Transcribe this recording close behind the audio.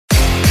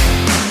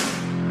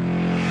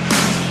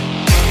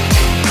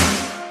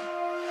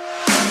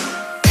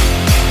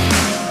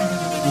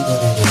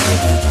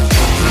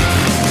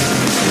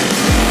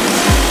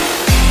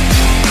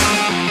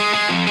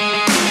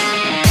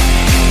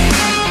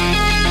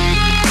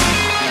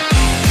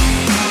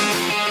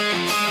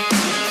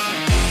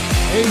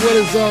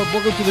is up?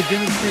 Welcome to the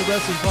Gimmick Street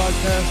Wrestling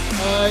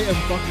Podcast. I am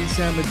Funky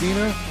Sam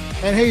Medina.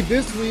 And hey,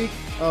 this week,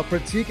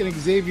 Pratik and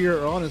Xavier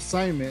are on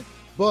assignment,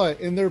 but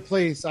in their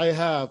place, I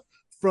have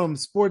from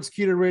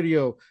SportsKeeda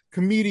Radio,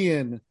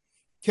 comedian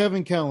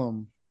Kevin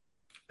Kellam.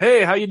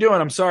 Hey, how you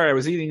doing? I'm sorry, I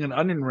was eating an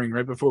onion ring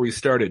right before we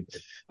started.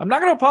 I'm not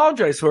going to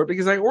apologize for it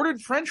because I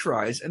ordered French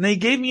fries and they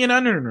gave me an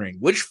onion ring,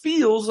 which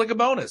feels like a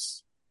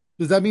bonus.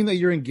 Does that mean that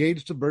you're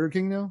engaged to Burger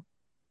King now?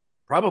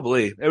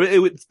 Probably.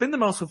 It's been the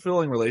most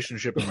fulfilling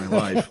relationship in my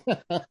life.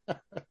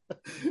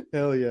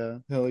 Hell yeah.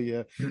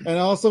 And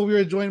also we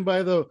are joined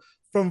by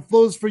from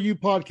Flows For You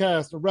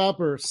podcast, a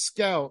rapper,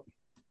 Scout.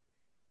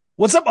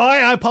 What's up?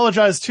 I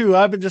apologize too.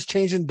 I've been just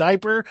changing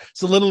diaper,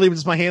 so literally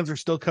just my hands are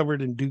still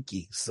covered in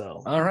dookie.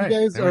 So all right, you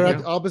guys are at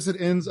the opposite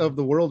ends of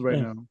the world right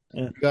now.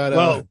 Yeah. You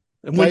got,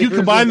 and when you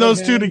combine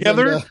those two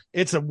together,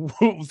 it's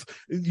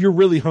you're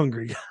really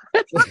hungry.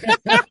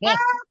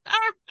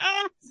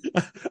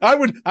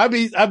 I'd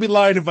be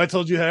lying if I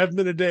told you I haven't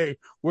been a day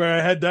where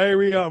I had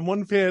diarrhea on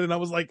one fan and I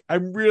was like,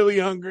 I'm really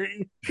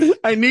hungry.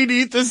 I need to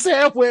eat the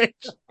sandwich.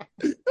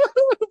 Please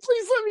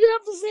let me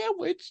have the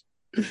sandwich.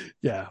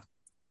 Yeah.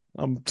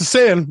 I'm just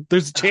saying,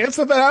 there's a chance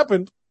that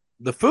happened.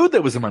 The food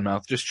that was in my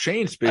mouth just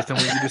changed based on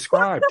what you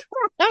described.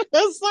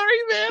 Sorry,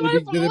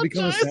 man. Did it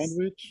become a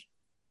sandwich?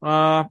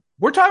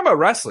 We're talking about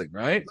wrestling,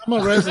 right? I'm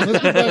about wrestling.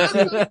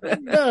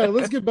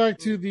 Let's get back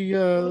to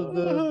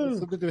the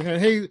subject at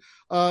hand. Hey,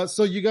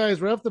 so you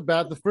guys, right off the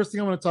bat, the first thing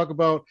I want to talk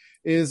about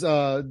is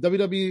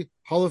WWE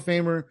Hall of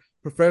Famer,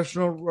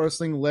 professional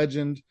wrestling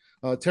legend,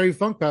 Terry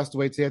Funk passed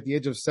away today at the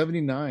age of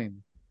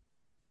 79.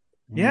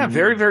 Yeah,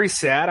 very, very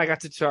sad. I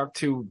got to talk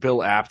to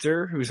Bill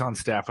Apter, who's on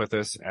staff with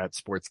us at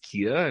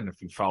SportsKeeda. And if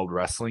you followed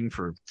wrestling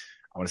for,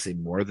 I want to say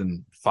more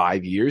than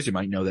 5 years, you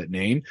might know that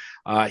name.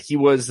 He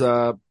was,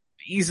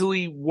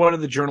 easily one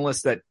of the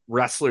journalists that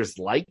wrestlers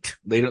liked.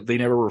 They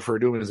never refer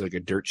to him as like a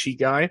dirt sheet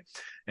guy.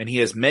 And he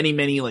has many,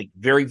 many like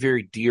very,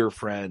 very dear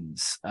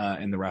friends,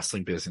 in the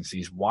wrestling business.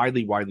 He's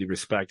widely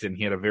respected. And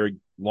he had a very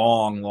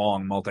long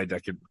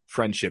multi-decade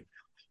friendship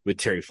with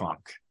Terry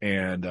Funk.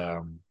 And,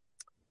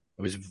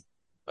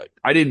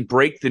 I didn't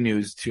break the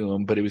news to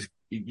him, but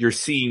you're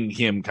seeing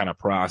him kind of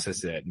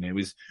process it. And it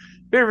was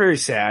very, very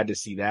sad to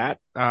see that.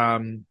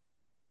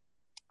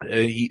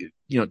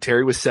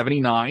 Terry was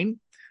 79.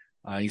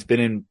 He's been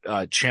in,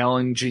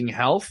 challenging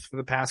health for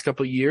the past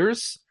couple of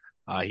years.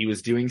 He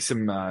was doing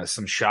some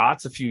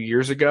shots a few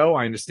years ago.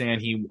 I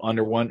understand he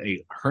underwent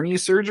a hernia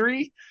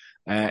surgery,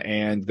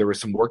 and there was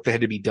some work that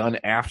had to be done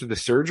after the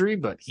surgery,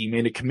 but he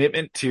made a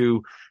commitment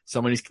to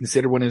someone he's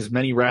considered one of his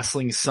many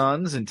wrestling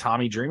sons and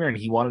Tommy Dreamer, and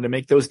he wanted to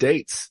make those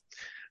dates.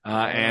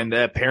 And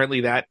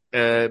apparently that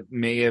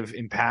may have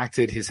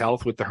impacted his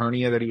health with the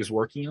hernia that he was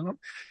working on.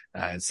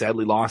 And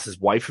sadly lost his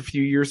wife a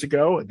few years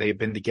ago. They've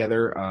been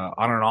together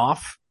on and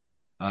off.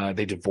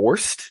 They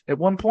divorced at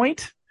one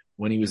point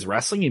when he was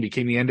wrestling. He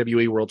became the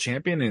NWA World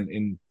Champion,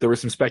 and there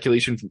was some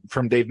speculation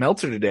from Dave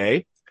Meltzer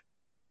today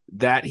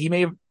that he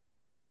may have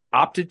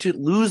opted to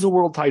lose the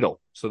world title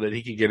so that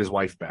he could get his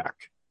wife back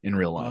in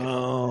real life.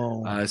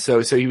 Oh.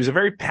 So he was a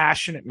very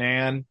passionate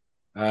man,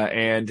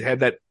 and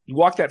he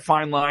walked that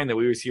fine line that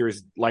we always hear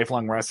as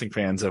lifelong wrestling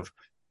fans of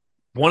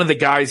one of the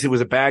guys who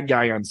was a bad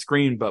guy on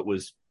screen, but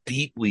was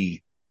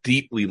deeply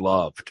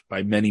loved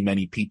by many,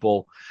 many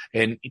people,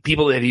 and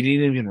people that he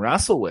didn't even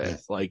wrestle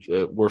with,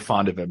 were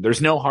fond of him.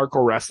 There's no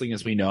hardcore wrestling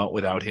as we know it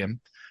without him.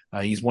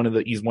 He's one of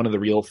the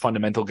real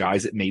fundamental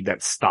guys that made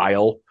that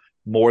style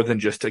more than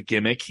just a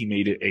gimmick. He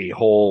made it a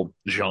whole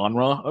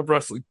genre of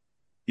wrestling,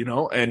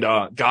 and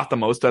got the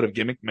most out of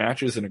gimmick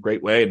matches in a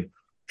great way, and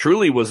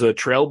truly was a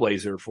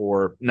trailblazer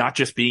for not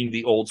just being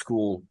the old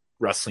school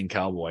wrestling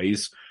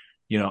cowboys.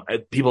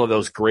 People have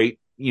those great,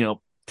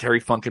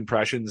 Terry Funk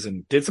impressions,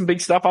 and did some big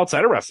stuff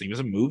outside of wrestling. He was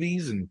in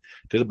movies and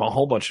did a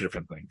whole bunch of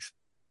different things.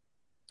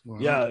 Wow.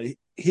 Yeah,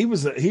 he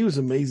was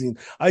amazing.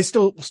 I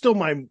still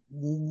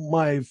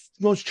my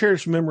most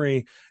cherished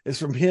memory is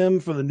from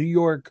him for the New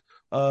York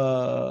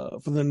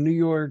Royal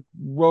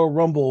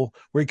Rumble,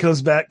 where he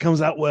comes out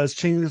as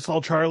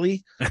Chainsaw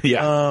Charlie.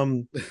 Yeah.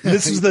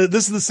 This is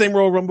the same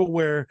Royal Rumble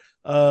where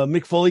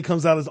Mick Foley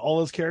comes out as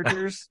all his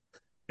characters.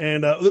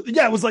 And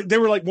it was like they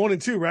were like 1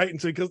 and 2, right? And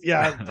so,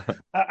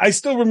 I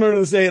still remember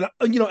this day.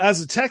 And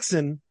as a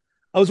Texan,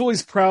 I was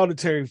always proud of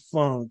Terry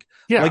Funk.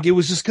 Yeah, like it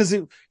was just because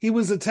he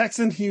was a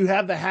Texan. He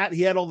had the hat,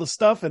 he had all the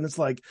stuff, and it's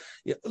like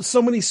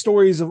so many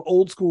stories of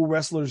old school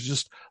wrestlers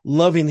just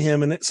loving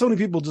him, and so many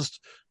people just.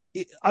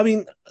 I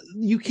mean,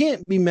 you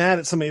can't be mad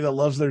at somebody that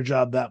loves their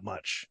job that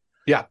much.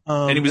 Yeah,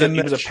 and he was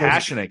a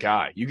passionate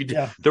guy. You could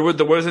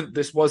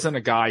this wasn't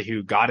a guy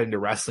who got into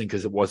wrestling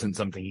because it wasn't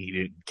something he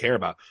didn't care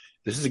about.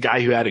 This is a guy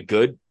who had a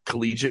good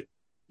collegiate,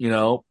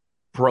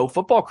 pro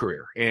football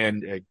career,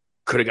 and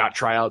could have got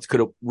tryouts, could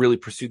have really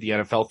pursued the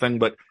NFL thing,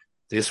 but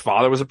his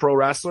father was a pro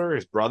wrestler,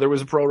 his brother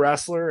was a pro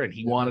wrestler, and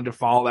he wanted to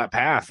follow that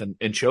path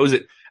and chose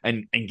it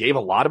and gave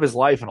a lot of his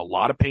life and a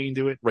lot of pain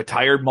to it,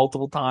 retired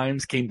multiple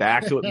times, came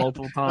back to it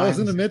multiple times. I was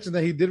going to mention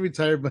that he did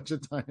retire a bunch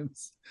of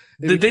times.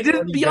 They did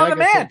Beyond the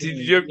Mat. Did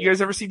you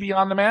guys ever see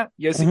Beyond the Mat?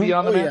 You guys see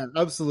Beyond the Mat?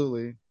 Yeah,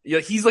 absolutely. Yeah,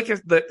 he's like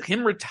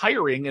him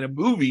retiring in a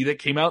movie that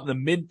came out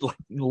in the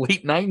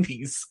late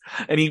 90s,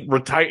 and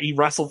he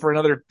wrestled for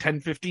another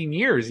 10, 15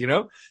 years, you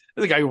know?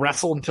 The guy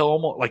wrestled until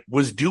almost like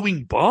was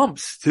doing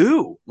bumps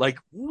too, like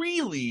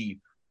really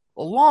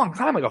a long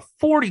time, like a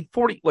 40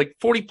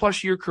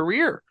 plus year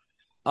career.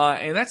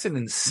 And that's an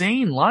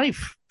insane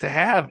life to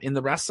have in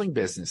the wrestling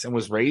business, and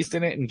was raised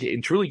in it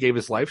and truly gave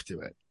his life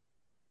to it.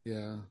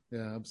 Yeah,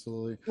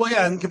 absolutely. Well,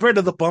 yeah, and compared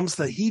to the bumps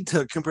that he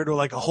took, compared to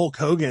like a Hulk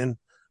Hogan,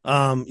 you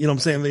know what I'm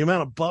saying? The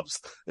amount of bumps,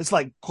 it's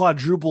like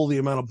quadruple the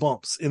amount of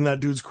bumps in that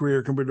dude's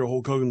career compared to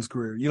Hulk Hogan's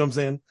career. You know what I'm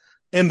saying?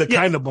 And the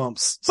kind of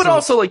bumps. But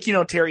also, like, you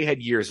know, Terry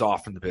had years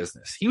off from the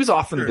business. He was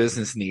off from the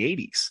business in the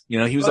 80s. You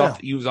know, he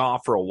was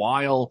off for a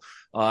while.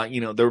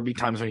 You know, there would be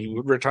times when he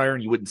would retire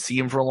and you wouldn't see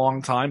him for a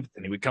long time, but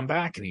then he would come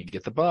back and he'd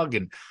get the bug.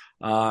 And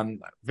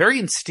very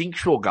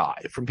instinctual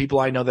guy. From people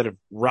I know that have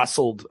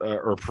wrestled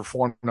or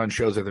performed on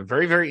shows with him,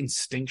 very, very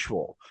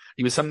instinctual.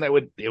 He was something that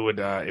would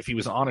if he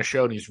was on a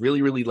show and he's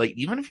really, really late,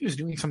 even if he was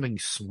doing something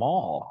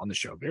small on the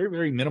show, very,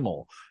 very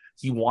minimal,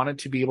 he wanted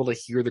to be able to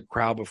hear the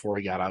crowd before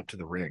he got out to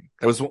the ring.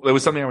 That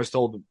was something I was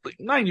told. Like,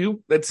 I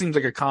knew that seems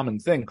like a common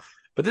thing,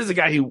 but this is a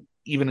guy who,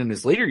 even in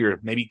his later years,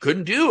 maybe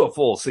couldn't do a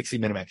full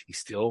 60-minute match. He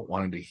still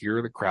wanted to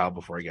hear the crowd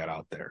before he got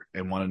out there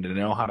and wanted to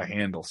know how to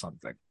handle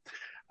something.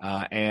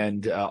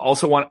 And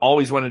also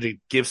always wanted to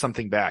give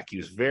something back. He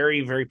was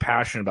very, very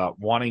passionate about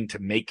wanting to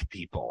make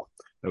people.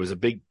 There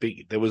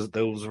was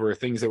those were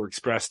things that were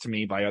expressed to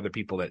me by other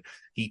people, that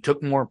he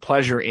took more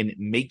pleasure in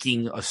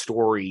making a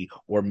story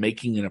or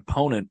making an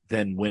opponent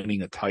than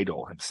winning a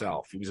title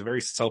himself. He was a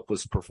very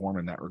selfless performer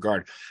in that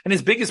regard. And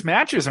his biggest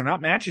matches are not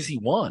matches he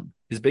won.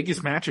 His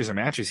biggest matches are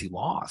matches he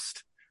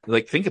lost.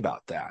 Like, think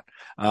about that.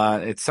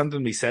 It's something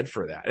to be said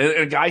for that.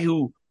 And a guy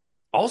who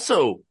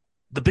also,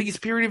 the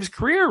biggest period of his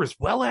career was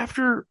well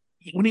after,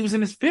 when he was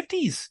in his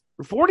 50s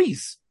or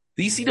 40s.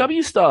 The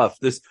ECW stuff,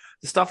 the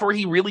stuff where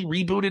he really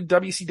rebooted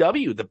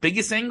WCW. The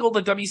biggest angle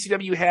that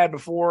WCW had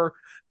before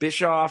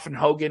Bischoff and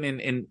Hogan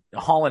and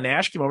Hall and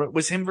Nash came over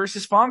was him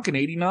versus Funk in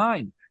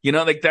 '89. You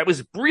know, like, that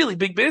was really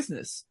big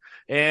business,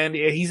 and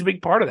he's a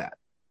big part of that.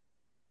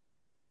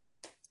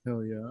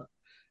 Hell yeah.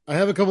 I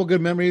have a couple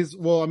good memories.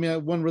 Well, I mean, I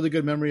have one really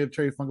good memory of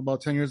Terry Funk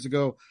about 10 years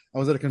ago. I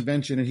was at a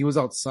convention and he was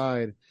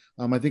outside,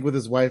 I think with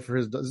his wife or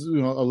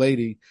a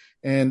lady.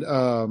 And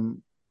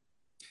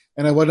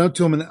I went up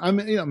to him, and I'm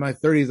in my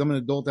 30s. I'm an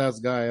adult ass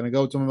guy, and I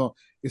go to him about,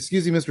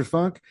 "Excuse me, Mr.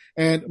 Funk."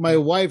 And my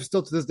wife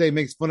still to this day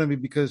makes fun of me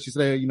because she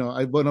said,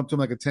 I went up to him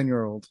like a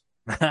 10-year-old.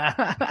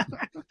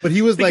 But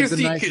he was like the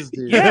nicest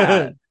dude.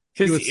 Yeah.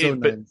 He was so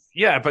nice.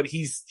 Yeah, but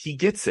he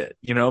gets it.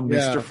 You know,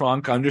 Mr.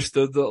 Funk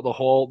understood the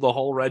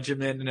whole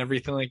regimen and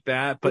everything like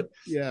that. But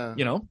yeah,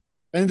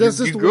 and that's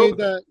just the way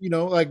that,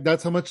 like,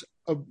 that's how much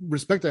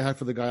respect I had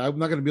for the guy. I'm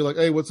not going to be like,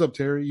 "Hey, what's up,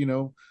 Terry?"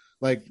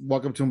 Like,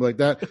 walk up to him like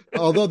that.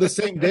 Although the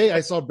same day I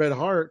saw Bret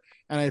Hart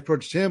and I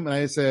approached him and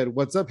I said,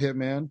 "What's up,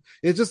 Hitman?"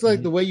 It's just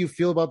like the way you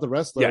feel about the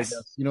wrestler, yes.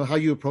 I guess. How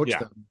you approach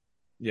them.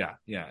 Yeah.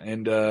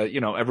 And,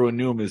 everyone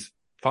knew him as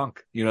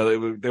Funk.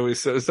 There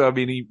was so I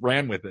mean, he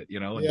ran with it,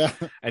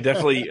 and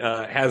definitely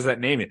has that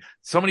name.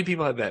 So many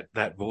people have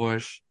that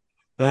voice.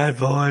 That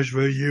voice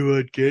where you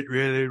would get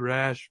really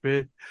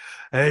raspy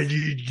and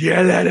you'd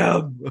yell at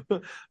him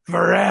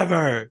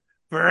forever.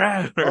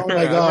 Oh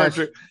my gosh.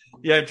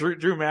 Yeah,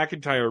 Drew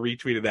McIntyre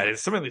retweeted that.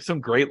 It's some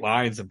great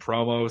lines and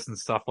promos and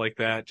stuff like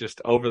that, just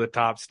over the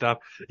top stuff.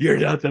 "You're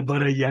nothing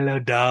but a yellow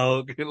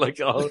dog," like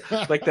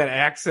that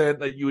accent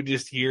that you would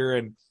just hear.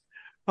 And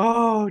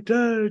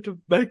the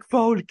Mick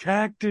Foley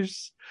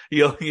Cactus.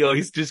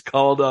 He's just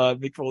called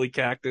Mick Foley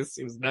Cactus.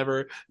 It was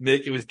never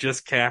Mick; it was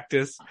just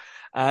Cactus.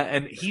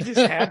 And he just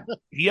had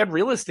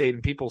real estate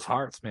in people's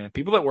hearts, man.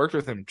 People that worked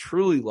with him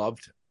truly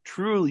loved him,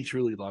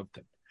 truly loved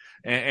him.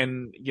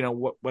 And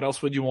what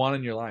else would you want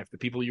in your life? The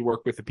people you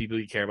work with, the people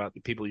you care about, the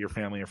people your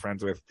family or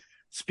friends with,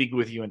 speak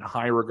with you in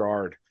high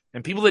regard.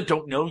 And people that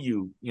don't know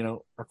you,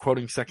 are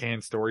quoting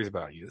secondhand stories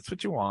about you. That's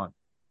what you want.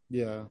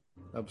 Yeah,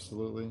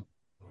 absolutely.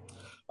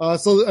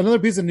 So another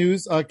piece of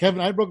news,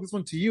 Kevin, I broke this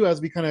one to you as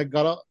we kind of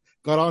got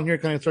on here,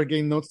 kind of started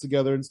getting notes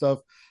together and stuff.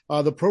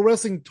 The Pro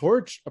Wrestling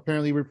Torch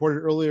apparently reported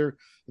earlier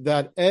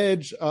that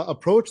Edge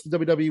approached the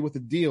WWE with a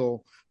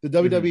deal. The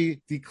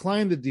WWE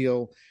declined the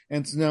deal,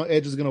 and so now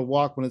Edge is going to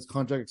walk when his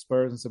contract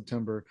expires in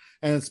September.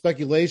 And the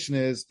speculation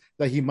is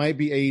that he might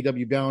be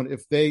AEW bound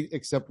if they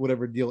accept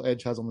whatever deal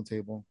Edge has on the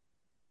table.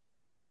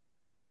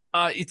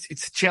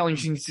 It's a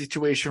challenging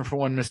situation for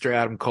one Mr.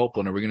 Adam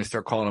Copeland. Are we going to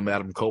start calling him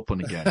Adam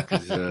Copeland again?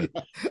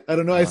 I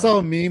don't know. I saw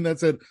a meme that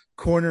said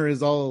 "Corner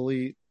is all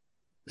elite."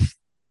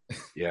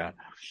 Yeah.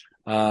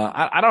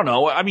 I don't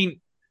know. I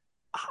mean,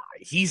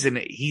 he's a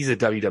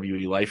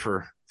WWE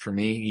lifer for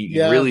me. He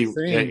really,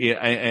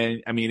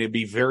 and I mean, it'd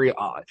be very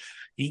odd.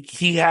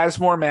 He has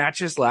more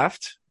matches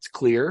left. It's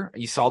clear.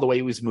 You saw the way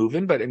he was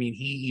moving, but I mean,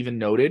 he even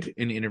noted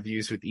in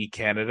interviews with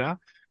eCanada,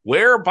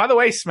 where, by the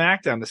way,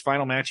 SmackDown, this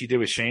final match he did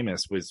with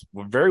Sheamus was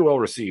very well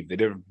received. They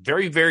did a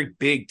very, very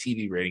big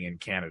TV rating in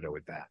Canada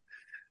with that.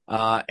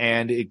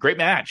 And a great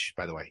match,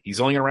 by the way. He's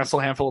only going to wrestle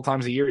a handful of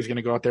times a year. He's going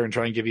to go out there and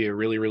try and give you a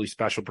really, really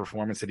special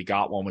performance that he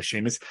got one with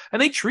Sheamus.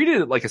 And they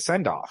treated it like a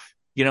send-off,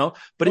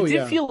 but it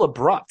did feel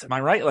abrupt. Am I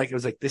right? Like, it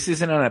was like, this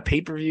isn't on a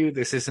pay-per-view.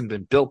 This hasn't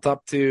been built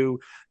up to.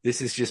 This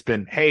has just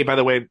been, hey, by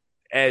the way,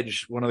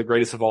 Edge, one of the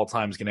greatest of all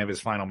time, is going to have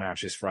his final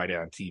match this Friday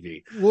on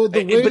TV. Well,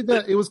 the way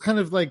that it was kind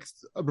of like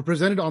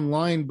presented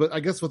online, but I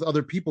guess with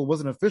other people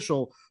wasn't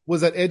official,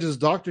 was that Edge's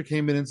doctor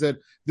came in and said,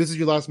 this is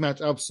your last match.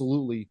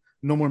 Absolutely.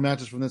 No more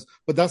matches from this.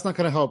 But that's not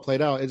kind of how it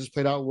played out. It just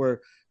played out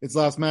where it's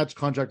last match,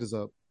 contract is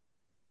up.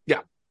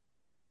 Yeah.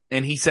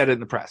 And he said it in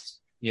the press,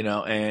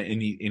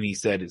 and he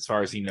said, as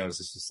far as he knows,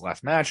 this is the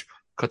last match.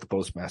 Cut the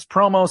post-match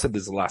promo, said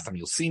this is the last time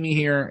you'll see me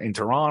here in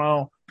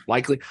Toronto,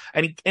 likely.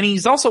 And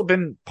he's also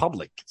been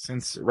public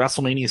since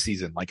WrestleMania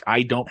season. Like,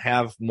 I don't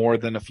have more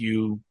than a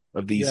few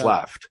of these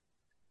left.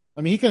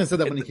 I mean, he kind of said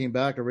that when he came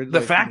back originally.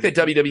 The fact that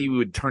WWE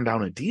would turn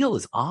down a deal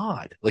is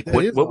odd. Like,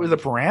 what were the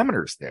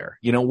parameters there?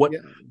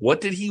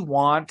 What did he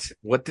want?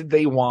 What did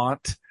they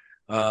want?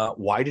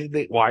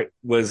 Why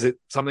was it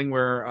something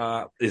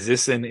where, is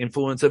this an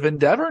influence of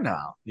Endeavor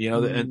now?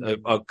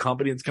 A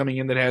company that's coming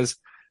in that has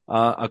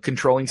a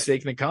controlling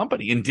stake in the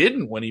company and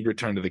didn't when he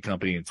returned to the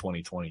company in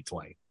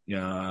 2020.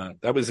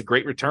 That was a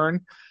great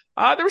return.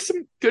 There was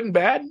some good and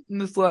bad in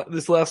this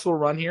last little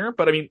run here,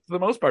 but I mean, for the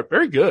most part,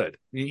 very good.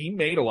 He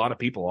made a lot of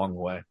people along the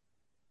way.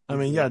 I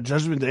mean,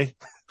 Judgment Day.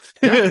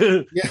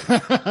 Yeah,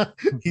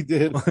 he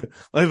did.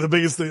 Like the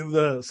biggest thing,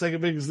 the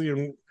second biggest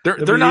thing.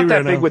 They're not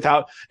that big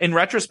without. In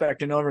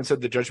retrospect, I know everyone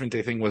said the Judgment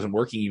Day thing wasn't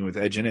working even with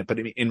Edge in it, but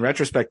in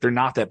retrospect, they're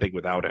not that big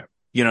without him.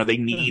 They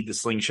need the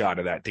slingshot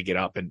of that to get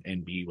up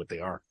and be what they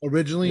are.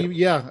 Originally, to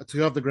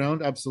get off the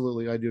ground,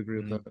 absolutely, I do agree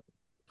with that.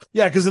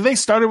 Yeah, because if they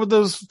started with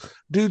those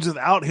dudes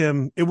without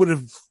him, it would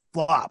have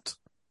flopped.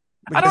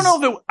 I don't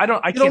know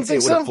if I can't say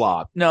it would have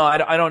flopped. No,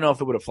 I don't know if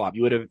it would have flopped.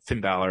 You would have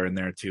Finn Balor in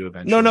there too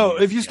eventually. No.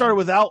 If you started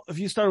without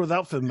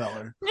Finn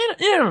Balor,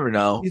 you never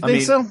know. You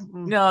think so?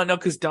 No,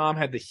 because Dom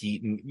had the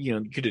heat, and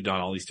you could have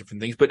done all these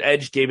different things. But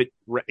Edge gave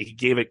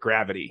it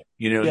gravity.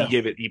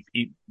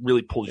 He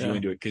really pulled you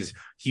into it because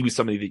he was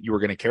somebody that you were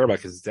going to care about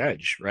because it's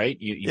Edge, right?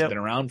 He's been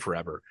around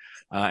forever,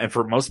 and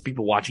for most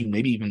people watching,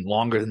 maybe even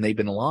longer than they've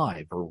been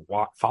alive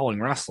or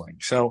following wrestling.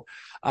 So,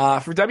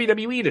 for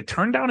WWE to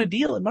turn down a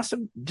deal, it must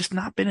have just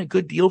not been a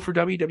good deal for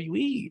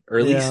WWE, or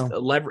at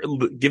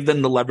least give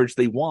them the leverage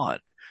they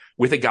want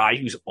with a guy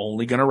who's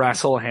only going to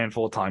wrestle a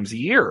handful of times a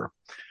year.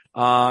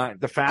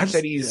 The fact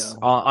that he's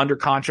under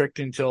contract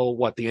until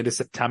the end of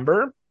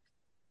September,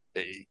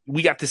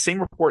 we got the same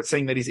report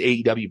saying that he's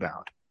AEW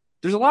bound.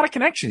 There's a lot of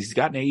connections he's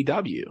got in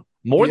AEW,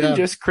 more than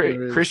just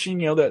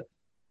Christian. One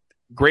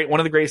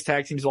of the greatest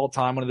tag teams of all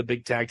time, one of the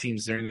big tag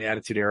teams during the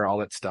Attitude Era, all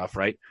that stuff,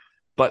 right?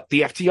 But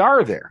the FTR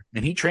are there,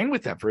 and he trained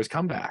with them for his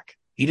comeback.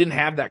 He didn't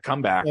have that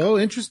comeback. Oh,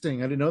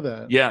 interesting. I didn't know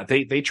that. Yeah,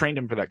 they trained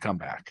him for that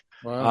comeback.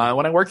 Wow.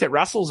 When I worked at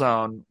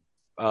WrestleZone,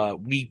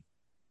 we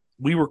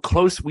were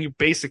close. We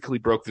basically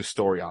broke the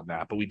story on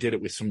that, but we did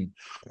it with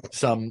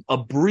some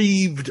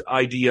abbreviated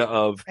idea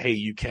of, hey,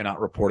 you cannot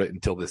report it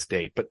until this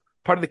date. But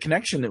part of the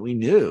connection that we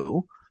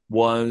knew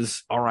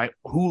was, all right,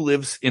 who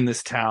lives in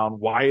this town?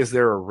 Why is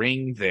there a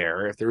ring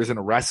there if there isn't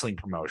a wrestling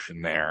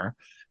promotion there?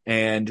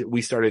 And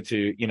we started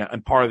to,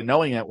 and part of the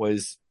knowing it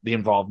was the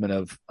involvement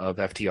of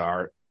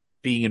FTR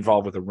being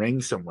involved with a ring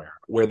somewhere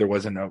where there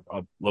wasn't a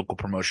local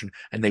promotion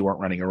and they weren't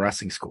running a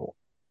wrestling school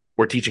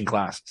or teaching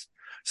classes.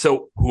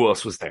 So who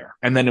else was there?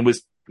 And then it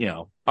was,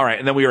 all right.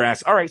 And then we were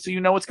asked, all right, so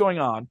what's going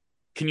on.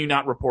 Can you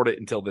not report it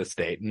until this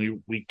date?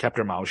 And we kept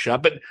our mouths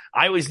shut. But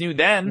I always knew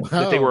then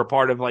that they were a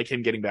part of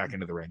him getting back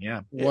into the ring.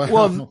 Yeah. Wow.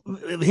 Well,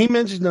 he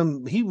mentioned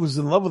them. He was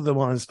in love with them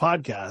on his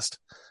podcast.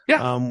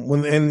 Yeah.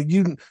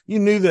 You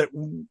knew that.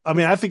 I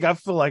mean, I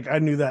feel like I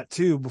knew that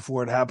too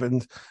before it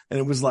happened. And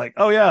it was like,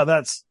 oh yeah,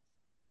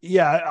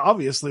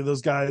 obviously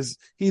those guys,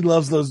 he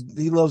loves those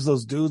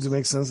dudes. It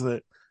makes sense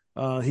that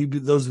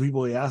those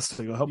people he asked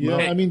to go help him out.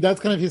 I mean,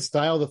 that's kind of his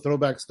style, the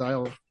throwback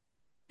style.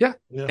 Yeah.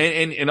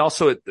 And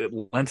also it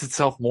lends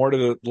itself more to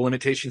the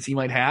limitations he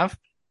might have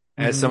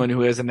as someone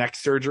who has a neck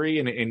surgery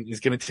and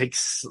is going to take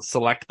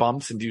select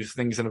bumps and do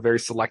things in a very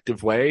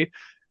selective way,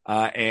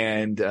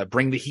 and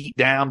bring the heat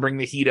down, bring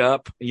the heat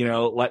up,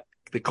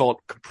 they call it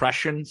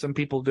compression. Some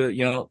people do,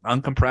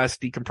 uncompress,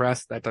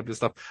 decompress, that type of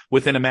stuff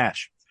within a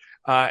match.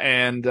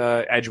 And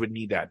Edge would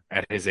need that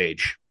at his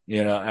age.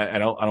 I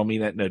don't mean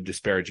that in a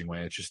disparaging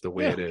way. It's just the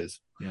way it is.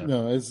 Yeah.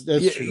 No, that's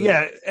true.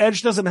 Yeah,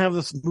 Edge doesn't have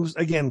this moves.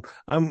 Again,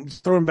 I'm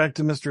throwing back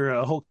to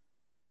Mr. Hulk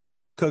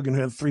Hogan,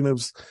 who had 3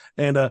 moves.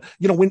 And,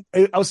 when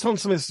I was telling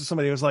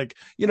somebody, I was like,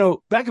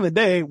 back in the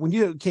day when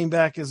you came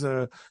back as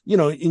in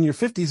your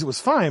 50s, it was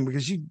fine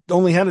because you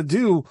only had to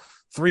do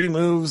 3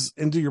 moves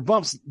and do your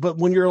bumps. But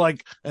when you're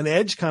like an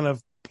Edge kind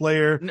of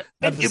player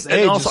at this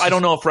age, also, I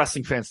don't know if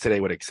wrestling fans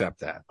today would accept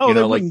that. Oh,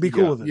 they wouldn't be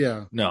cool with it.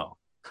 Yeah. No.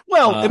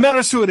 Well, it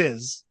matters who it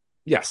is.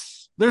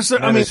 Yes. Who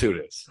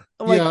it is.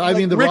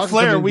 The Ric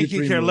Flair, we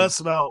could care less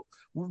about.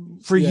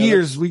 For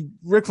years,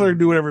 Ric Flair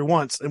do whatever he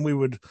wants, and we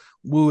would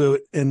woo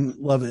it and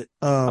love it.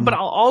 But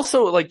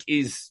also,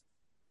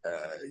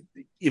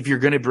 if you're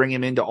going to bring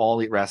him into All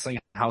Elite Wrestling,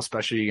 how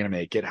special are you going to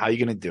make it? How are you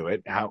going to do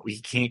it? How he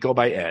can't go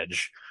by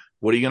Edge.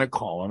 What are you going to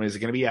call him? Is it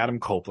going to be Adam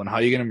Copeland? How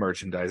are you going to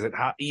merchandise it?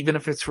 How, even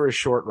if it's for a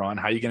short run,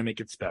 how are you going to make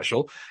it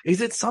special?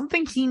 Is it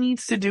something he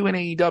needs to do in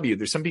AEW?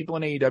 There's some people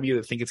in AEW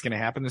that think it's going to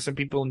happen. There's some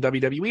people in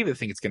WWE that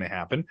think it's going to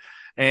happen.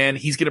 And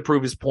he's going to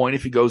prove his point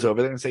if he goes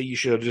over there and say, you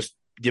should have just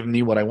given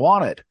me what I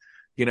wanted.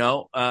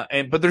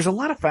 But there's a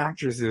lot of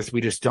factors to this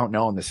we just don't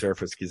know on the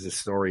surface because this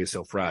story is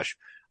so fresh.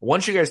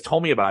 Once you guys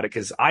told me about it,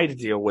 because I had to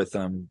deal with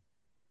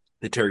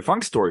the Terry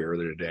Funk story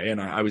earlier today,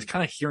 and I was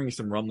kind of hearing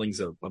some rumblings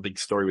of a big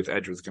story with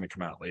Edge was going to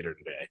come out later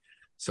today.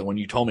 So when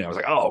you told me, I was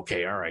like, oh,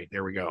 okay, all right,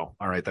 there we go.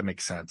 All right, that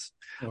makes sense.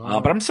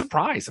 Wow. But I'm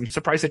surprised. I'm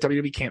surprised that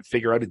WWE can't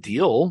figure out a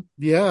deal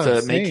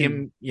to make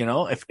him,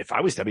 if I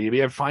was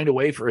WWE, I'd find a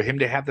way for him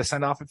to have the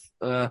send off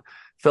of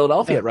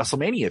Philadelphia at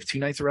WrestleMania. If 2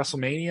 nights of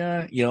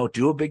WrestleMania,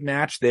 do a big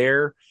match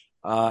there.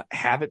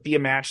 Have it be a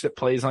match that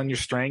plays on your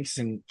strengths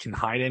and can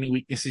hide any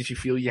weaknesses you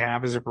feel you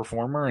have as a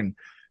performer, and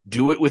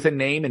do it with a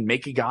name and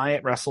make a guy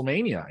at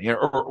WrestleMania,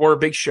 or a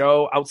big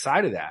show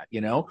outside of that,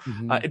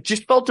 Mm-hmm. It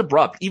just felt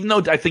abrupt, even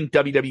though I think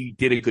WWE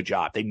did a good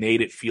job. They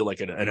made it feel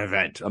like an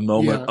event, a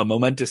moment, a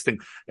momentous thing.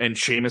 And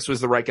Sheamus was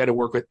the right guy to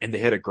work with, and they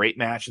had a great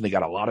match and they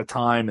got a lot of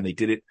time and they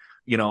did it,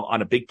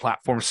 on a big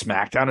platform.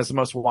 SmackDown is the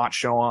most watched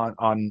show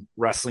on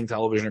wrestling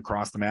television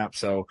across the map.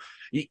 So,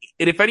 and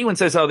if anyone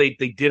says, oh, they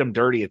did him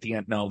dirty at the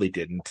end, no, they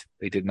didn't.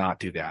 They did not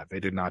do that. They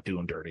did not do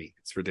him dirty.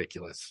 It's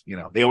ridiculous.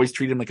 They always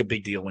treat him like a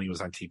big deal when he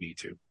was on TV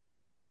too.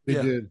 They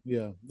did.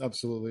 Yeah,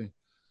 absolutely.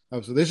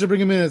 They should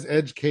bring him in as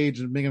Edge Cage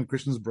and make him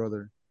Christian's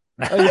brother.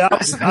 I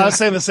was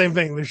saying the same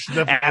thing. They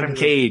should Adam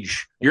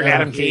Cage. You're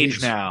Adam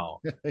Cage now.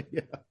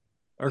 Yeah.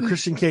 Or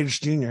Christian Cage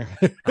Jr.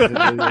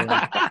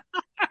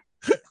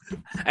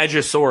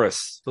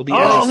 Edgeosaurus. He'll be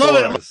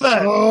Edgeosaurus.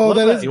 Love it.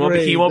 That is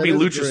great. He won't be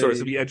Luchasaurus.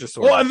 He'll be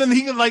Edgeosaurus. Well, and then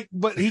he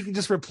can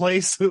just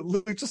replace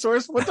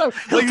Luchasaurus. What time?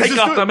 He'll take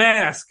off the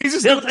mask.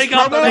 He'll take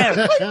off the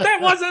mask. That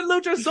wasn't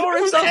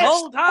Luchasaurus the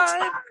whole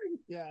time.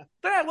 Yeah.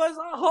 That was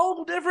a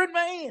whole different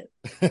man.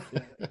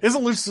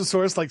 Isn't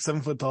Luchasaurus like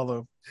 7 foot tall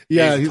though?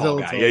 Yeah, he's a tall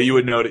guy. Yeah, you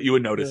would notice. You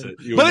would notice it.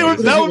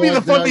 That would be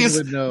the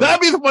funniest.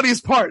 That'd be the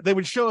funniest part. They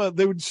would show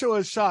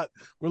a shot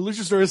where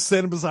Luchasaurus is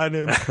standing beside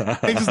him,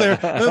 Cage is there,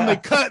 and then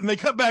they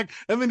cut back,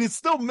 and then it's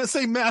still the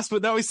same mask,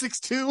 but now he's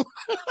 6'2".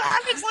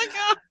 It's like,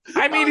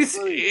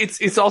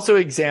 it's also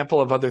an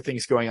example of other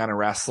things going on in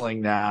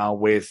wrestling now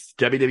with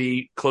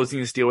WWE closing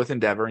this deal with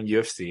Endeavor and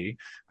UFC.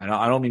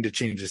 I don't mean to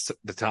change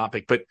the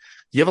topic, but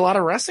you have a lot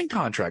of wrestling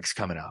contracts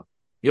coming up.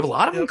 You have a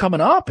lot of them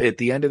coming up at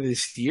the end of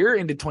this year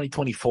into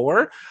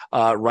 2024,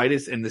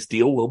 and this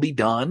deal will be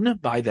done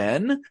by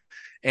then.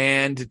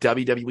 And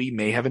WWE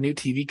may have a new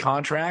TV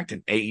contract,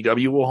 and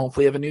AEW will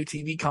hopefully have a new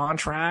TV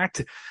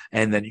contract.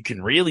 And then you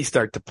can really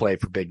start to play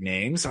for big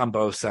names on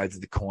both sides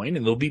of the coin,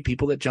 and there'll be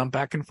people that jump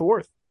back and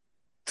forth.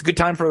 It's a good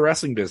time for the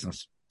wrestling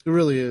business. It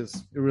really is.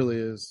 It really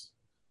is.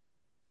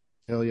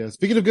 Hell yeah.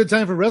 Speaking of good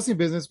time for wrestling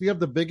business, we have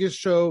the biggest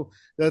show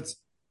that's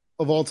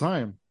of all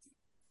time.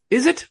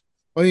 Is it?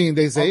 I mean,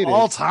 they say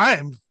all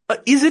time.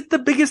 Is it the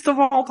biggest of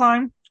all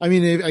time? I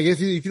mean, I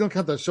guess if you don't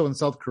count that show in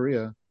South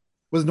Korea.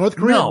 Was it North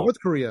Korea? No. North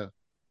Korea.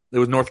 It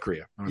was North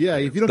Korea. Yeah,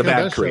 if you don't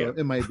count that Korea. Show,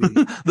 it might be.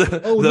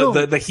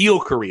 the heel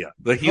Korea.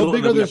 The heel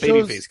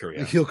babyface Korea.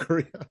 The heel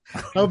Korea.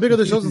 How big are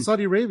the shows in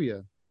Saudi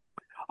Arabia?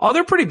 Oh,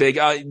 they're pretty big.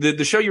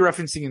 The show you're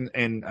referencing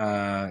in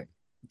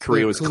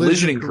Korea was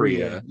Collision in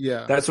Korea.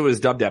 Yeah. That's what it was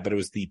dubbed at, but it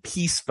was the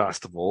Peace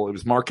Festival. It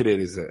was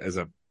marketed as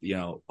a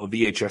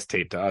VHS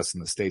tape to us in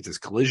the States as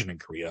Collision in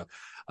Korea.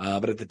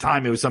 But at the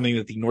time, it was something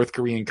that the North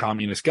Korean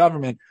Communist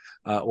government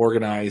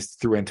organized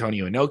through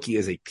Antonio Inoki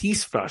as a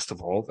peace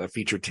festival that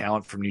featured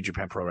talent from New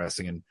Japan Pro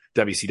Wrestling and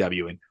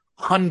WCW, and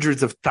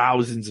hundreds of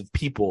thousands of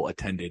people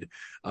attended,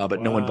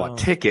 but no one bought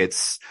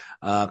tickets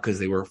because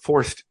they were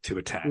forced to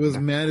attend. It was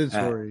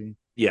mandatory.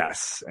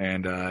 Yes,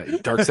 and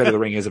Dark Side of the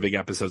Ring has a big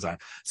episode on.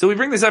 So we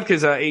bring this up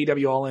because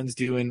AEW All In's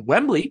doing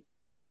Wembley,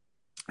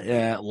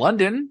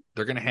 London.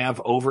 They're going to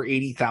have over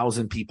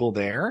 80,000 people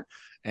there.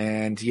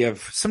 And you have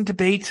some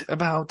debate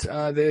about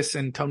this,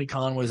 and Tony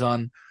Khan was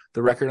on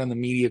the record on the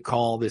media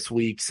call this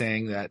week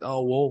saying that,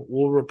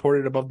 we'll report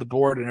it above the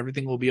board and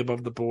everything will be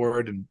above the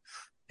board. And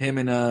him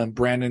and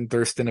Brandon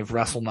Thurston of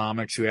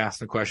WrestleNomics, who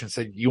asked the question,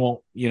 said, you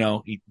won't,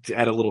 he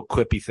had a little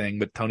quippy thing,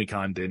 but Tony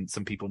Khan didn't.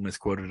 Some people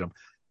misquoted him,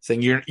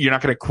 saying you're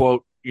not going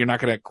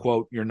to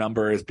quote your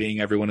number as being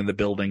everyone in the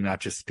building, not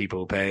just people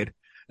who paid.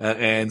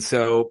 And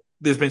so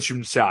there's been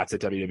some shots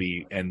at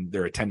WWE and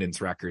their attendance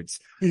records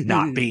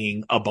not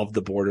being above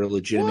the board or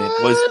legitimate.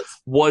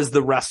 Was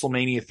the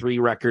WrestleMania 3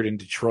 record in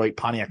Detroit,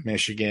 Pontiac,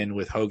 Michigan,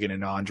 with Hogan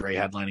and Andre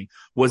headlining,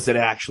 was it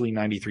actually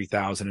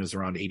 93,000? It was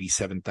around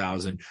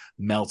 87,000.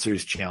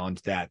 Meltzer's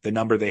challenged that. The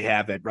number they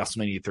have at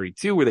WrestleMania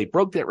 32, where they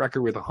broke that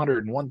record with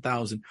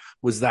 101,000,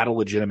 was that a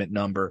legitimate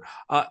number?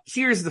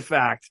 Here's the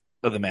fact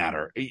of the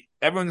matter.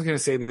 Everyone's going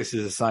to say this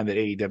is a sign that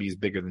AEW is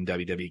bigger than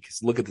WWE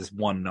because look at this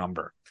one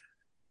number.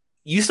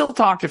 You still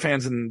talk to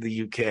fans in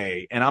the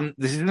UK, and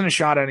this isn't a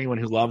shot at anyone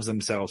who loves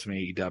themselves from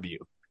AEW.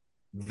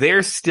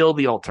 They're still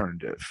the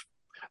alternative.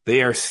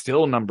 They are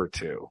still number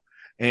 2.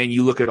 And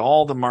you look at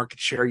all the market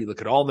share, you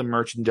look at all the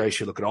merchandise,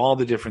 you look at all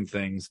the different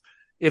things.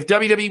 If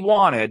WWE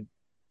wanted,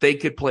 they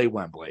could play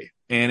Wembley.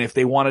 And if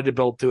they wanted to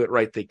build to it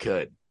right, they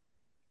could.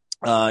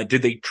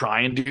 Did they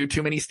try and do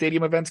too many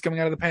stadium events coming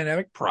out of the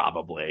pandemic?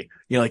 Probably.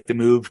 Like they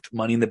moved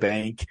Money in the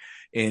Bank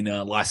in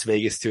Las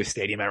Vegas to a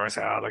stadium. Everyone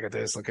said, oh, look at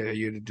this. Look at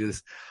you to do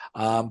this.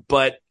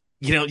 But,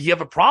 you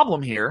have a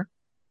problem here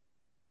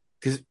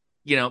because,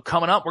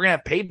 coming up, we're going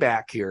to have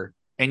Payback here.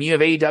 And you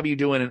have AEW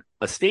doing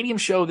a stadium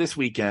show this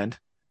weekend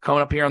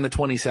coming up here on the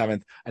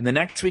 27th. And the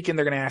next weekend,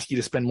 they're going to ask you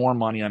to spend more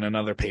money on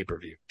another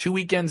pay-per-view. 2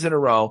 weekends in a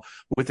row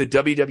with the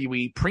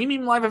WWE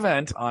premium live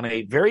event on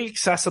a very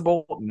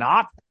accessible,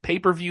 not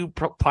pay-per-view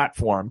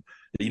platform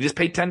that you just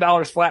pay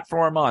 $10 flat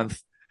for a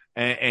month.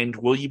 And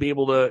will you be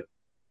able to,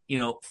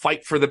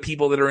 fight for the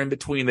people that are in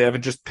between? They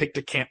haven't just picked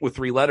a camp with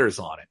 3 letters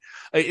on it.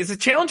 It's a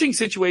challenging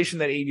situation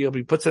that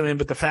AEW puts them in,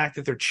 but the fact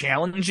that they're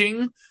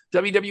challenging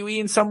WWE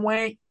in some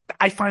way,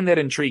 I find that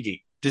intriguing.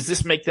 Does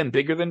this make them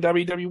bigger than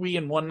WWE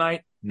in one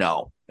night?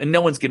 No. And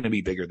no one's going to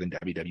be bigger than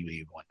WWE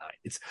in one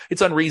night.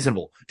 It's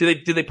unreasonable.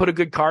 Did they put a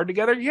good card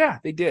together? Yeah,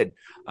 they did.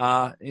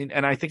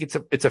 And I think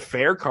it's a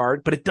fair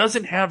card, but it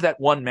doesn't have that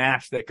one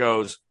match that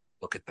goes,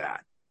 look at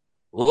that.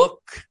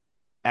 Look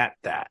at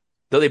that.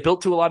 Though they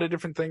built to a lot of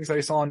different things that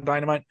I saw on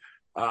Dynamite,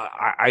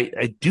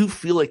 I do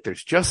feel like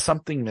there's just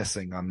something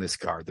missing on this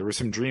card. There were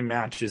some dream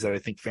matches that I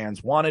think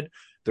fans wanted.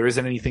 There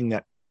isn't anything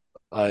that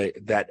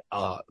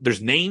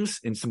there's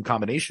names in some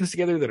combinations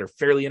together that are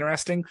fairly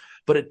interesting,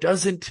 but it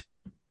doesn't,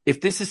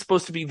 if this is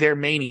supposed to be their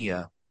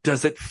Mania,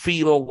 does it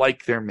feel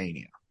like their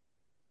Mania?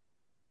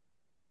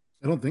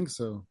 I don't think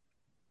so.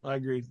 I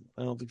agree.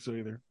 I don't think so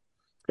either.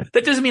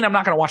 That doesn't mean I'm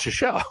not going to watch the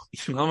show.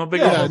 I'm a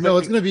big no,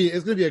 it's going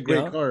to be a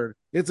great card.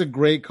 It's a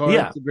great card.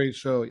 Yeah. It's a great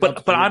show.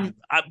 But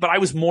I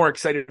was more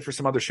excited for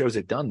some other shows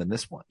they'd done than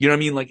this one. You know what I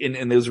mean? Like,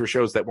 and those were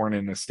shows that weren't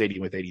in a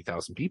stadium with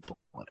 80,000 people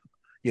on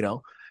it,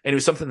 And it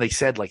was something they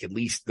said, like, at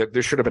least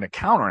there should have been a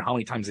counter on how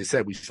many times they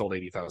said we sold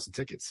 80,000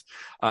 tickets.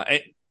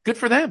 And good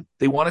for them.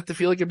 They want it to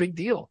feel like a big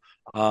deal.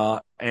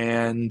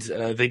 And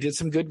they did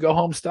some good go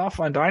home stuff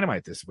on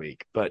Dynamite this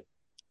week. But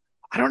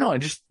I don't know. I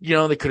just,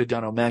 they could have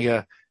done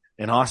Omega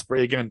and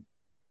Ospreay again.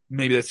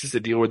 Maybe that's just a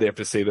deal where they have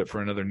to save it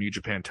for another New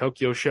Japan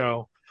Tokyo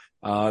show.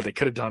 They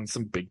could have done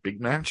some big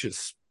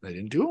matches. They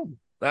didn't do them.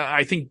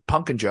 I think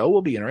Punk and Joe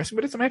will be interesting,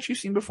 but it's a match you've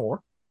seen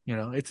before.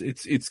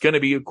 It's going to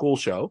be a cool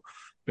show.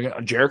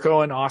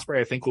 Jericho and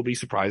Ospreay, I think, will be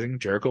surprising.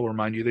 Jericho will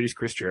remind you that he's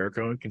Chris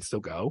Jericho and can still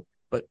go.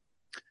 But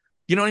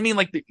you know what I mean?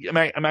 Like,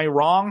 am I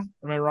wrong?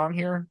 Am I wrong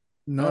here?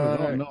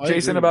 No.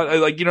 Jason, about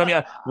like, you know what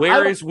I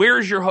mean? Where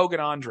is your Hogan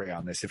Andre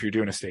on this if you're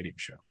doing a stadium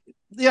show?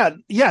 Yeah,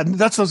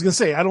 that's what I was gonna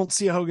say. I don't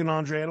see a Hogan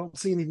Andre. I don't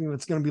see anything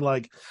that's gonna be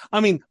like. I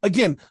mean,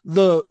 again,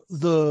 the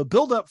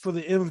build up for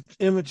the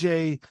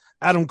MJ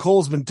Adam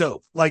Cole's been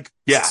dope. Like,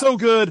 so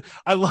good.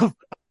 I love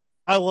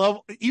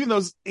even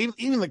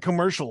the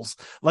commercials,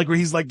 like where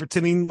he's like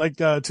pretending like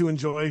to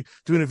enjoy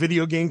doing a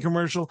video game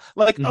commercial.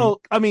 Like,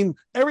 I mean,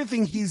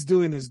 everything he's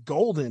doing is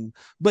golden,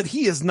 but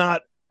he is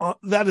not.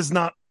 That is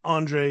not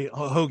Andre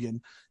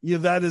Hogan.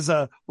 That is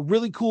a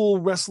really cool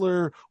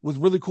wrestler with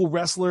really cool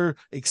wrestler,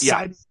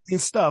 exciting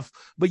stuff.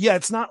 But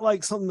it's not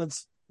like something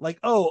that's like,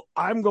 oh,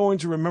 I'm going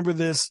to remember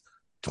this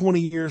 20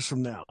 years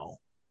from now.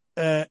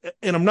 And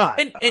I'm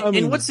not.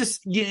 And what's this?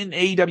 And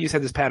AEW's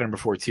had this pattern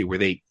before too, where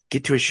they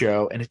get to a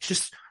show and it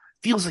just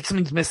feels like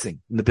something's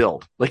missing in the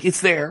build. Like, it's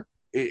there.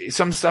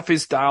 Some stuff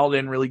is dialed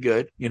in really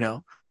good,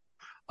 and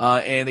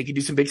they can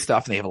do some big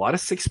stuff. And they have a lot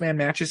of 6-man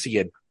matches. So you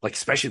had, like,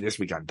 especially this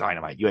week on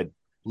Dynamite, you had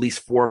at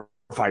least 4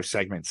 or 5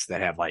 segments that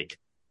have like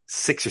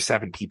 6 or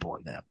 7 people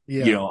in them,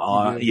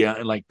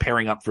 and like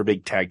pairing up for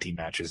big tag team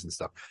matches and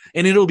stuff.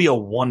 And it'll be a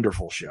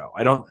wonderful show.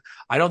 I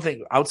don't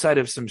think, outside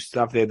of some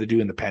stuff they had to do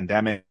in the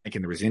pandemic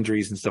and there was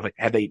injuries and stuff, like,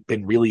 had they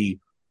been really,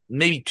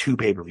 maybe 2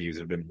 pay-per-views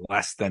have been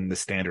less than the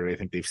standard I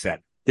think they've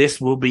set.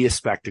 This will be a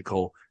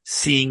spectacle.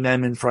 Seeing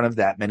them in front of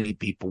that many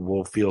people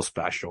will feel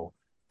special.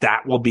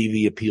 That will be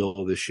the appeal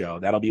of the show.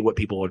 That'll be what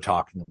people are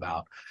talking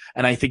about.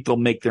 And I think they'll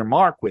make their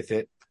mark with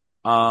it.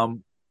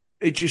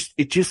 It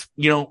just,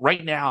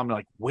 right now I'm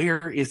like,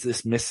 where is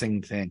this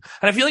missing thing?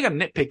 And I feel like I'm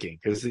nitpicking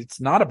because it's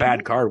not a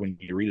bad card when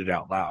you read it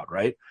out loud,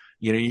 right?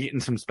 You're getting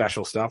some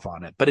special stuff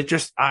on it, but it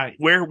just,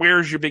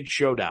 where's your big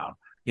showdown?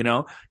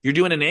 You're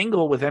doing an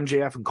angle with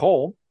MJF and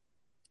Cole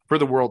for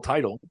the world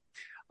title.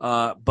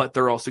 But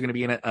they're also going to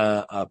be in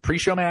a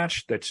pre-show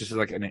match that's just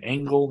like an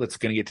angle that's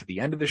going to get to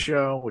the end of the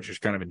show, which is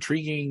kind of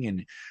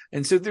intriguing.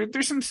 And so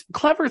there's some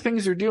clever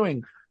things they're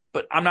doing,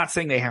 but I'm not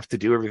saying they have to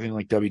do everything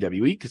like WWE,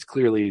 because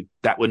clearly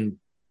that wouldn't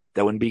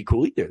be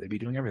cool either. They'd be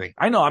doing everything.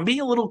 I know I'm being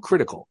a little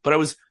critical, but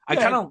I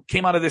kind of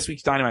came out of this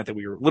week's Dynamite that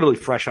we were literally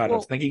fresh out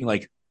of thinking,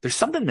 like, there's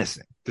something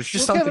missing. There's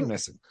just something Kevin,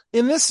 missing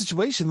in this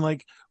situation.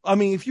 Like, I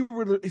mean, if you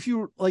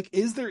were like,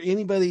 is there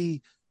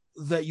anybody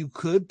that you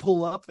could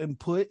pull up and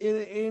put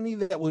in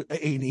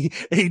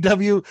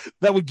AEW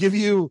that would give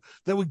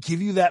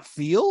you that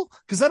feel?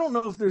 Because I don't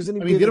know if there's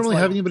anybody. I mean, they don't really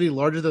have anybody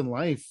larger than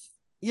life.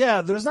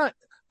 Yeah, there's not.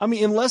 I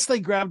mean, unless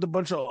they grabbed a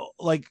bunch of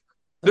like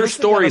Their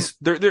stories,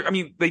 I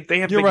mean, they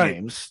have big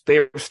names, they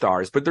have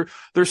stars, but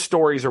their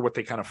stories are what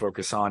they kind of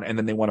focus on, and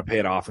then they want to pay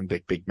it off in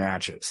big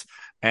matches.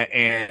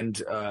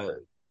 And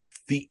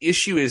the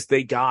issue is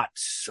they got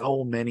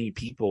so many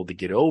people to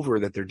get over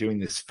that they're doing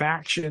this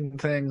faction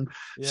thing.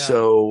 Yeah.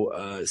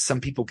 So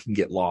some people can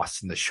get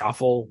lost in the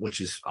shuffle, which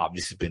has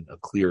obviously been a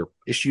clear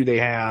issue they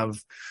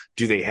have.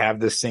 Do they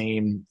have the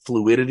same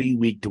fluidity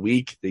week to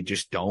week? They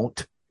just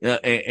don't.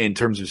 In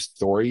terms of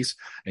stories,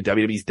 and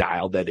WWE's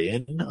dialed that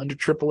in under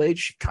Triple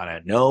H. You kind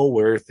of know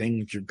where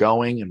things are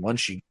going, and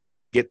once you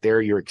get there,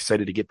 you're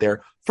excited to get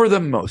there for the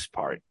most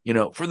part.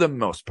 For the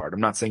most part. I'm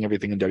not saying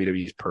everything in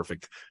WWE is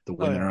perfect. The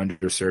women are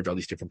underserved, all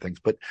these different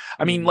things. But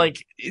I mean,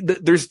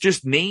 there's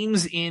just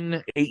names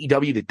in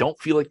AEW that don't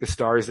feel like the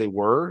stars they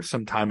were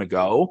some time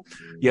ago.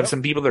 You have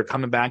some people that are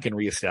coming back and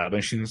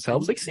reestablishing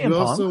themselves, like CM Punk.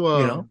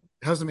 Also,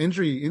 have some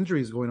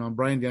injuries going on.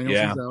 Bryan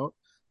Danielson's out.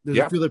 There's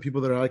a few other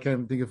people that I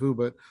can't think of who,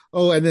 but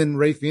and then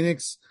Ray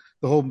Phoenix,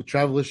 the whole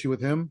travel issue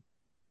with him.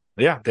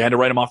 Yeah, they had to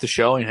write him off the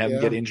show and have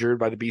him get injured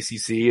by the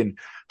BCC, and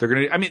they're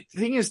gonna. I mean, the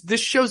thing is, this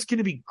show's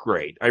gonna be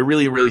great. I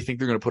really, really think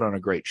they're gonna put on a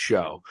great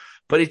show,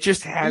 but it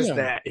just has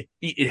that.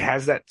 It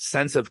has that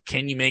sense of,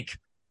 can you make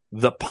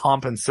the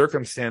pomp and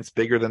circumstance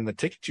bigger than the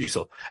ticket you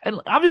sold?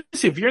 And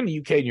obviously, if you're in the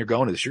UK and you're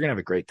going to this, you're gonna have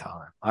a great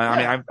time.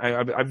 I mean,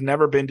 I've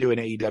never been to an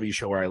AEW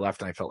show where I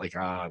left and I felt like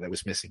that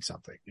was missing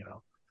something,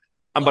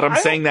 But I'm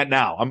saying that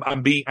now.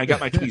 I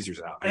got my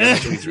tweezers out.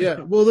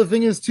 Well, the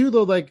thing is too,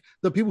 though, like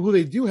the people who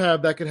they do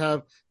have that could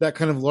have that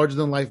kind of larger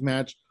than life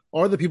match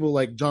are the people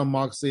like Jon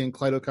Moxley and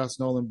Clyde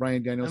Castagnoli and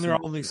Bryan Danielson. And they're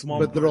all these small,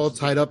 but they're all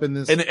tied up in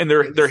this, and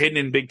they're hidden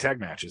in big tag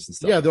matches and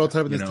stuff. Yeah, they're all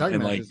tied up in these tag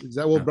matches.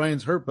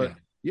 Bryan's hurt, but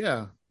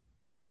right.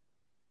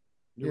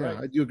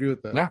 I do agree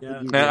with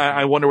that.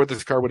 I wonder what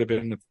this card would have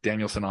been with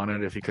Danielson on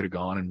it if he could have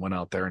gone and went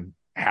out there and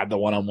had the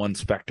one-on-one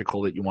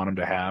spectacle that you want him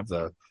to have.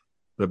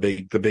 The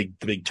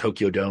big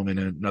Tokyo Dome in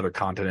another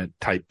continent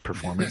type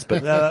performance,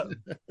 but that'd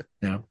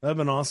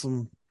been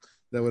awesome.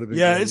 That would have been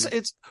great.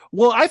 It's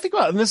well, I think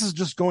about it, and this is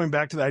just going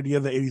back to the idea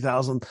of the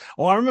 80,000.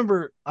 Well, I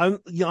remember I'm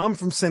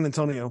from San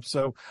Antonio,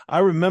 so I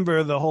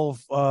remember the whole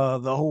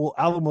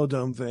Alamo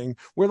Dome thing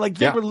where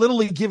they were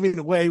literally giving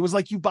away. It was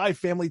like you buy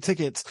family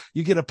tickets,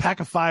 you get a pack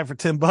of 5 for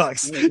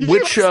 $10.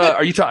 Which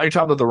are you talking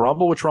about the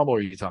Rumble? Which Rumble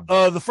are you talking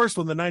about? The first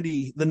one, the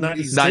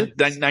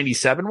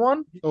 97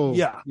 one. Oh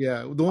yeah.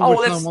 The one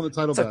where Tom won the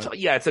title back.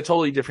 It's a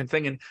totally different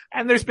thing.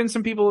 And there's been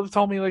some people who have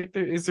told me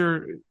is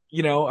there,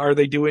 are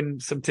they doing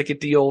some ticket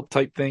deal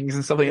type things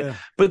and stuff like that?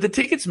 But the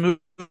tickets moved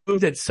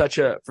at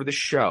for the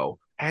show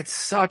at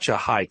such a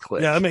high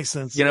clip. Yeah, that makes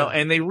sense.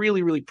 And they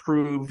really, really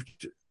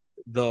proved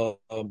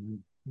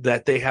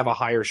that they have a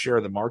higher share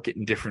of the market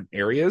in different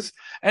areas.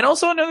 And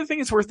also another thing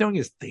that's worth noting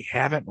is they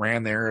haven't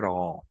ran there at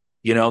all.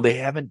 They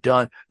haven't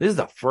done, this is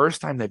the first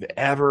time they've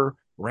ever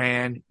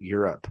ran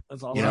Europe.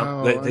 That's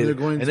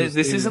awesome.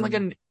 This isn't like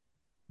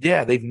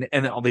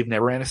they've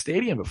never ran a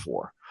stadium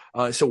before.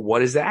 So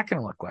what is that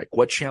going to look like?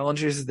 What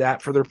challenges is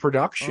that for their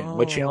production?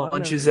 What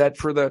challenge is that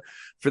for the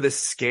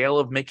scale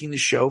of making the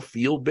show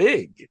feel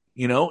big?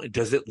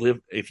 Does it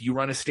live, if you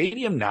run a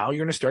stadium now,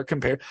 you're going to start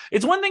comparing.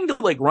 It's one thing to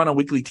run a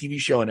weekly TV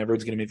show and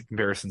everyone's going to make the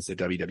comparisons to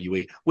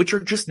WWE, which are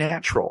just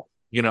natural.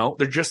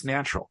 They're just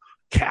natural.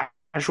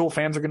 Casual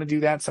fans are going to do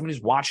that. Somebody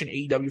who's watching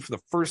AEW for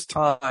the first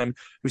time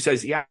who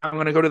says, yeah, I'm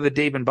going to go to the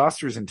Dave &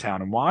 Buster's in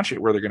town and watch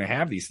it where they're going to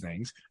have these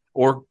things.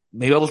 Or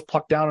maybe I'll just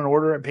pluck down an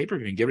order at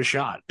pay-per-view and give it a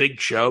shot.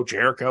 Big show,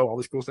 Jericho, all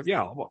this cool stuff.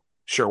 Yeah, well,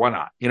 sure, why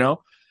not?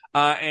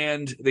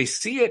 And they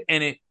see it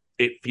and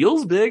it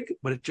feels big,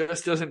 but it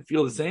just doesn't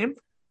feel the same.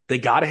 They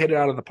got to hit it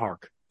out of the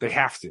park. They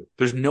have to.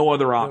 There's no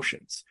other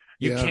options.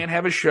 You can't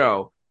have a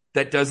show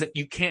that doesn't,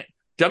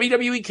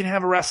 WWE can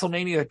have a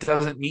WrestleMania that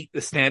doesn't meet the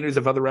standards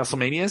of other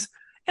WrestleManias,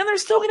 and they're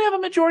still going to have a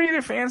majority of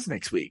their fans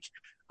next week.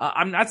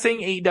 I'm not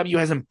saying AEW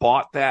hasn't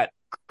bought that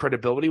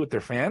credibility with their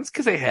fans,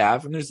 because they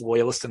have, and there's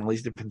loyalists and all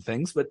these different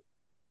things, but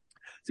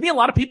to me, a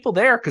lot of people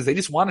there because they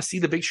just want to see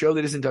the big show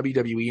that isn't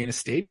WWE in a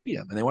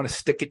stadium, and they want to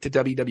stick it to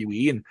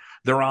WWE, and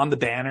they're on the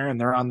banner and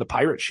they're on the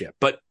pirate ship.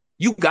 But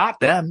you got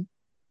them.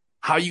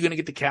 How are you going to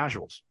get the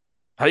casuals?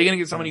 How are you going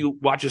to get somebody who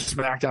watches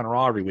SmackDown or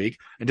Raw every week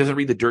and doesn't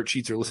read the dirt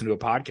sheets or listen to a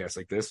podcast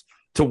like this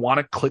to want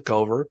to click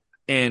over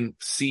and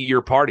see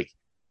your party?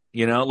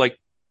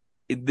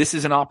 This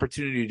is an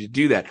opportunity to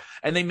do that.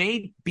 And they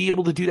may be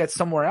able to do that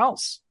somewhere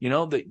else.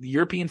 The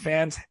European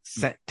fans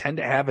tend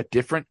to have a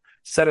different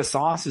set of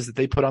sauces that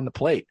they put on the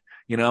plate,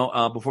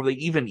 before they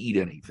even eat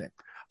anything.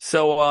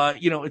 So,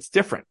 it's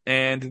different.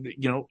 And,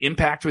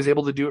 Impact was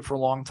able to do it for a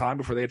long time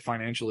before they had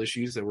financial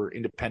issues that were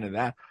independent of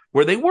that,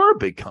 where they were a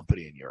big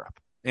company in Europe.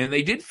 And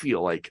they did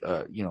feel like,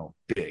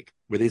 big.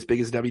 Were they as big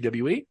as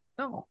WWE?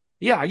 No.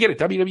 Yeah, I get it.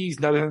 WWE's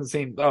not the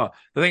same. The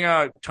thing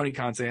Tony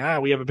Khan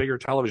saying, we have a bigger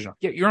television.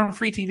 Yeah, you're on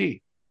free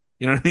TV.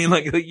 You know what I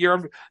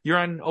mean? You're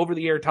on over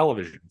the air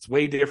television. It's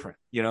way different.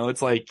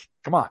 It's like,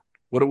 come on,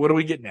 what are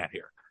we getting at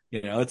here?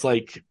 It's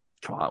like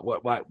come on,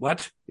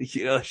 what?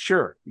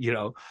 Sure,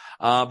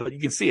 but you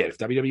can see it. If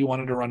WWE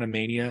wanted to run a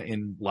Mania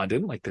in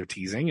London, like they're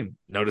teasing, and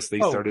notice they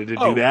started to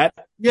do that.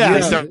 Yeah,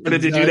 they started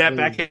to do that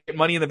back at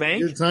Money in the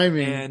Bank. Good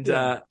timing.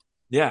 And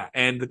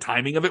and the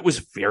timing of it was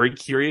very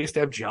curious to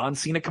have John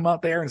Cena come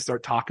out there and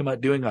start talking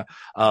about doing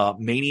a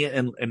Mania,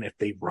 and if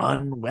they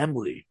run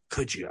Wembley,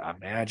 could you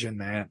imagine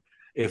that?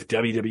 If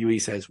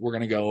WWE says we're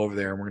going to go over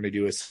there and we're going to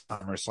do a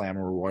SummerSlam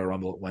or Royal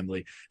Rumble at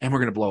Wembley and we're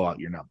going to blow out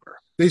your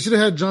number. They should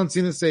have had John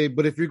Cena say,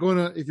 but if you're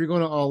going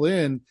to All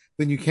In,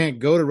 then you can't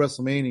go to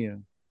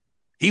WrestleMania.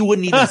 He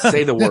wouldn't even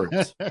say the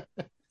words.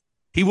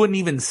 He wouldn't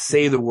even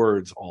say the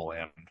words All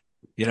In.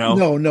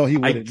 No, he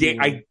wouldn't.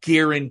 I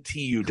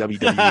guarantee you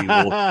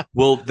WWE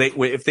will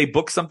if they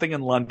book something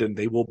in London,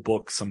 they will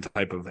book some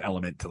type of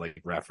element to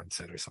like reference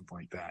it or something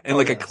like that in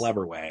a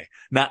clever way,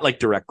 not like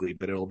directly,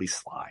 but it'll be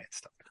sly and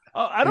stuff.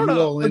 I don't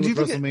know. Do you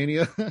think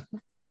WrestleMania?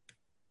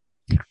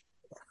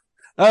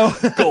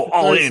 Go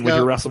all in with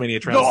your WrestleMania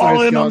transfer. Go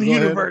all in on the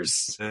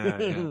universe.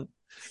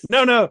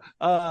 No.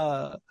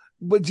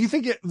 But do you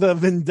think the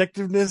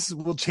vindictiveness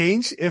will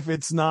change if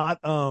it's not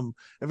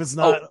Vince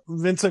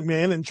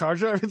McMahon in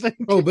charge of everything?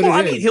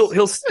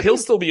 He'll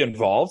still be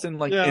involved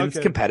and it's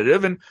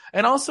competitive and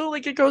also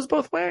like it goes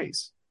both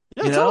ways.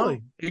 Yeah,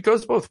 totally. It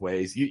goes both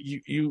ways.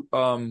 People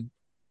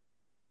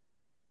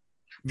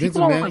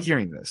don't like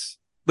hearing this.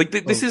 Like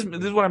this is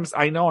what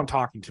I know I'm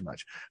talking too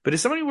much, but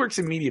as somebody who works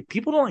in media,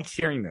 people don't like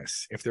hearing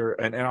this. If they're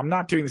and I'm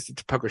not doing this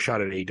to poke a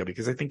shot at AEW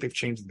because I think they've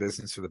changed the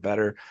business for the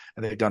better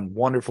and they've done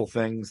wonderful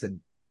things and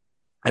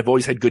I've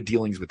always had good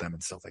dealings with them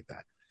and stuff like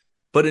that.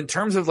 But in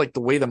terms of like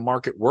the way the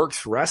market works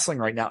for wrestling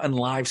right now and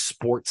live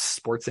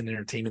sports and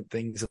entertainment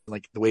things, and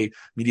like the way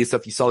media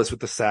stuff, you saw this with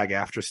the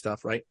SAG-AFTRA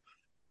stuff, right?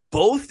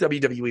 Both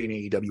WWE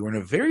and AEW are in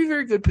a very,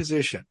 very good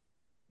position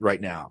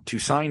right now to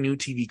sign new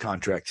TV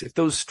contracts if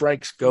those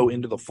strikes go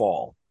into the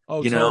fall.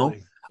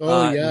 Totally.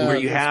 Where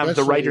you have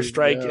the writer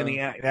strike and the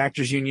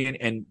actors union,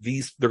 and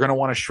they're going to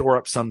want to shore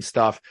up some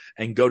stuff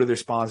and go to their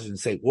sponsors and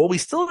say, well, we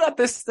still got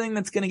this thing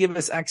that's going to give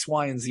us X,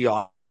 Y, and Z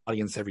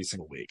audience every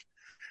single week.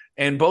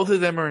 And both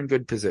of them are in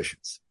good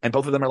positions, and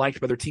both of them are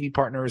liked by their TV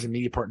partners and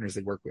media partners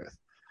they work with.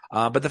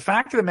 But the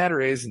fact of the matter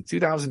is, in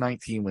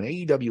 2019, when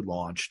AEW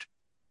launched,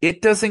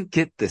 it doesn't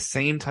get the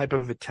same type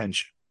of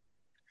attention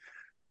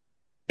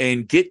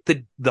and get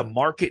the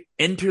market,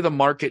 enter the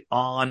market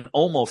on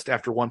almost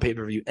after one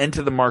pay-per-view,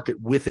 enter the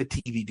market with a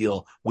TV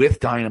deal,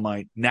 with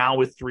Dynamite, now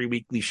with 3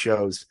 weekly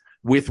shows,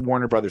 with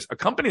Warner Brothers, a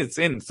company that's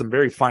in some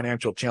very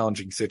financial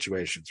challenging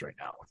situations right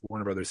now with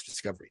Warner Brothers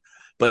Discovery.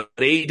 But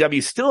AEW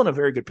is still in a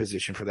very good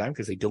position for them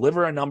because they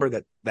deliver a number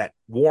that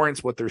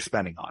warrants what they're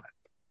spending on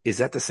it. Is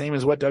that the same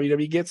as what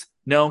WWE gets?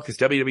 No, because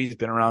WWE's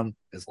been around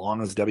as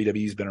long as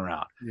WWE's been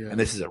around. Yeah. And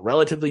this is a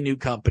relatively new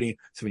company.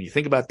 So when you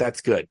think about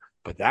that's good.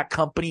 But that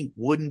company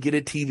wouldn't get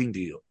a TV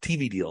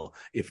deal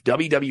if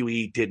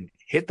WWE didn't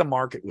hit the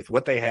market with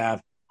what they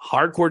have,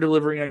 hardcore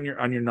delivery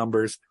on your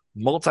numbers,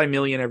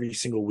 multi-million every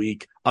single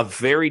week, a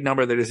varied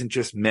number that isn't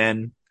just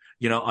men,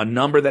 a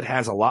number that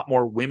has a lot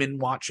more women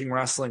watching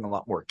wrestling, a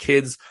lot more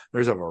kids.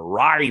 There's a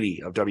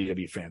variety of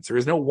WWE fans. There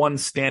is no one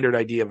standard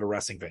idea of a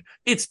wrestling fan.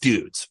 It's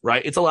dudes,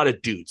 right? It's a lot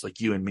of dudes like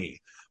you and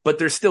me. But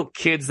there's still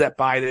kids that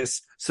buy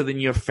this. So then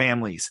you have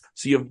families.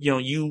 So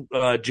you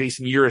have,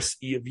 Jason,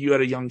 if you had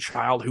a young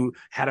child who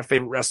had a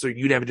favorite wrestler,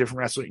 you'd have a different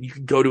wrestler. You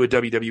could go to a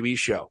WWE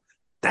show.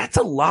 That's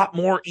a lot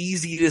more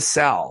easy to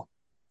sell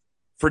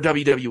for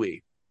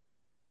WWE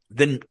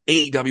than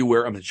AEW,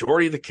 where a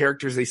majority of the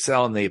characters they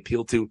sell and they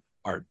appeal to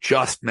are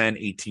just men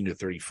 18 to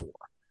 34.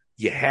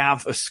 You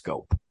have a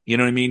scope. You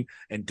know what I mean?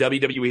 And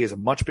WWE has a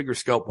much bigger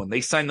scope. When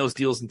they signed those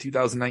deals in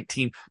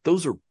 2019,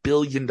 those are $1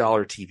 billion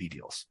TV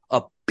deals.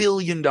 A $1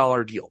 billion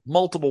deal.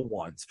 Multiple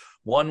ones.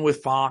 One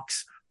with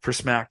Fox for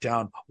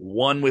SmackDown,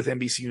 one with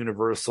NBC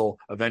Universal,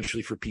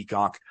 eventually for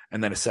Peacock,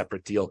 and then a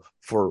separate deal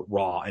for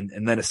Raw,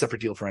 and then a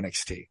separate deal for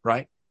NXT,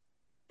 right?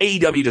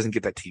 AEW doesn't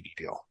get that TV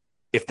deal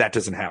if that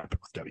doesn't happen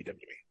with WWE.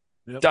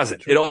 Yep,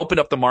 doesn't. It opened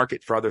up the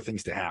market for other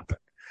things to happen.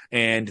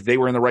 And they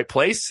were in the right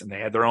place, and they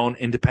had their own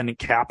independent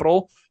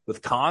capital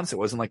with cons. It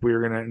wasn't like we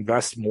were going to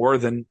invest more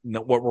than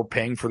what we're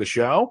paying for the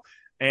show.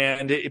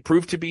 And it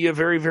proved to be a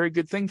very, very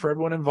good thing for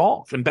everyone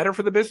involved and better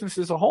for the business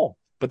as a whole.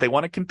 But they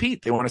want to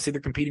compete. They want to see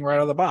they're competing right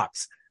out of the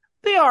box.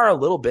 They are a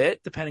little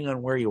bit, depending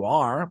on where you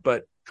are,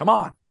 but come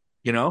on,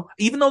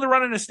 even though they're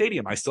running a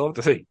stadium, I still have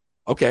to say,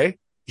 okay,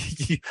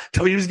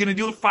 WWE's going to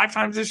do it 5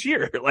 times this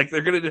year. Like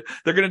they're going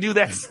to do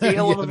that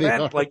scale of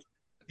event. Like,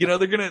 they're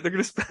going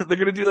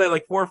to do that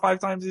like 4 or 5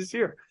 times this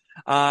year.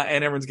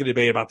 And everyone's going to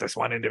debate about this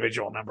one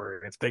individual number,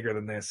 and it's bigger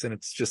than this. And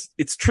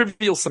it's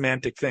trivial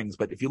semantic things.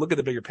 But if you look at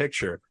the bigger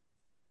picture,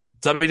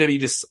 WWE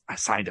just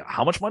signed up.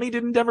 How much money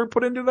did Endeavor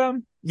put into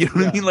them? You know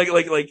what I mean?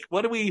 Like,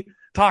 what are we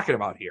talking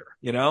about here?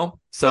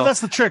 So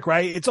that's the trick,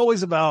 right? It's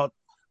always about,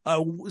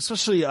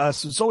 especially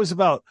us. It's always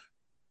about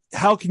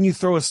how can you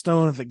throw a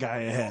stone at the guy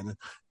ahead?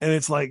 And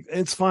it's like,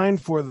 it's fine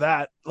for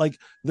that. Like,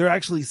 they're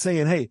actually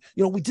saying, hey,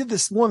 we did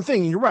this one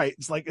thing, and you're right.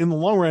 It's like, in the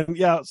long run,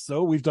 yeah,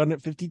 so we've done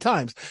it 50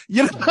 times,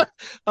 but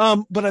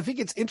I think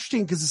it's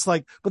interesting because it's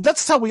like, but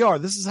that's how we are.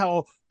 This is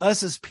how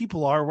us as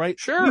people are, right?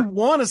 Sure. We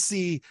want to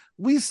see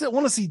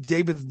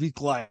David v.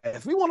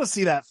 Goliath. We want to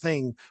see that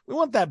thing. We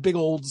want that big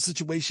old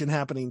situation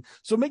happening.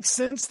 So it makes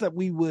sense that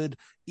we would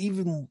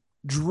even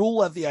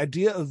drool at the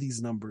idea of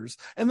these numbers.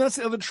 And that's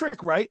the other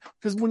trick, right?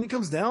 Because when it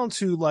comes down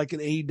to like an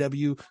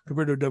AEW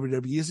compared to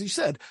WWE, as you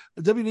said,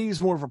 WWE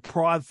is more of a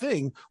prod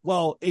thing,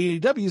 while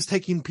AEW is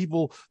taking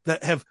people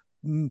that have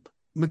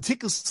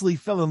meticulously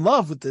fell in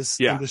love with this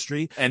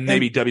industry. And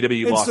maybe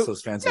WWE lost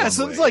those fans. Yeah,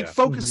 so it's like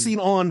focusing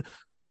on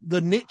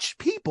the niche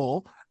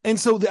people. And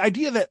so the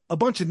idea that a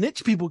bunch of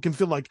niche people can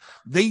feel like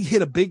they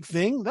hit a big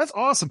thing, that's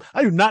awesome.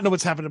 I do not know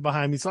what's happening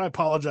behind me, so I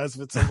apologize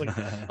if it sounds like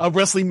a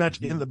wrestling match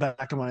in the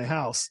back of my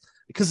house,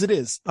 because it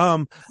is.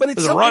 But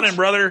it's so running,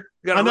 brother.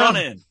 You gotta run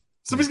in.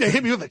 Somebody's gonna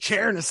hit me with a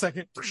chair in a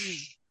second.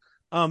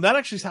 That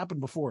actually has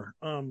happened before.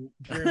 When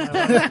you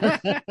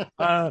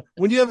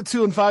have a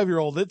 2 and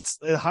 5-year-old, it's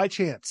a high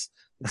chance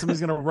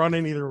somebody's going to run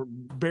in either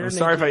bare. I'm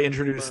sorry if I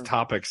introduced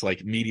topics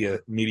like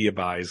media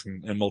buys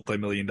and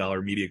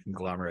multi-million-dollar media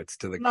conglomerates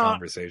to the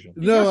conversation.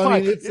 No,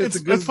 I mean,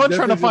 it's fun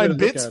trying to find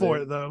bits for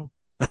it, though.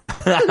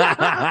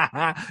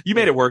 You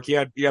made it work.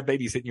 You got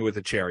babies hitting you with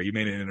a chair. You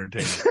made it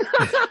entertaining.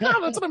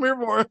 That's what I'm here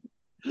for.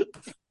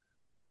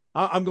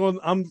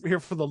 I'm here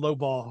for the low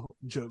ball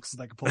jokes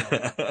that I can pull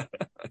out.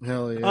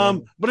 Hell yeah.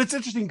 But it's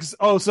interesting because,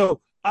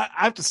 so I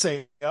have to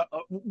say,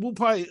 we'll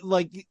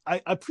probably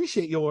I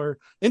appreciate your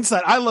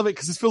insight. I love it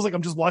because it feels like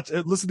I'm just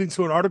listening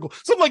to an article.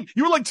 So I'm like,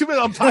 you were like 2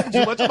 minutes, I'm talking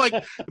too much. I'm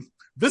like,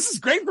 this is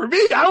great for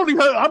me. I'm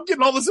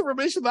getting all this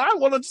information that I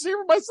want to just hear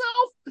for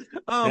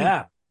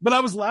myself. But I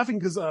was laughing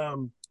because,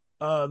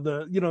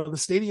 the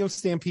Stadium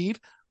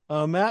Stampede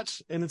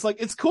match, and it's like,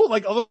 it's cool.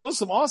 Like, although there's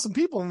some awesome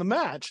people in the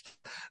match.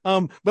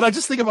 But I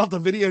just think about the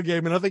video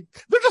game, and I think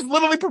they're just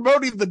literally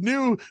promoting the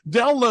new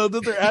download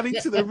that they're adding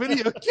to their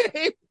video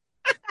game.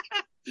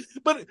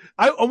 But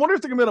I wonder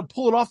if they're going to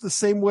pull it off the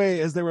same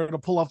way as they were going to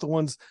pull off the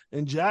ones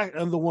in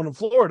and the one in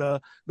Florida,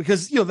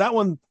 because, that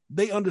one,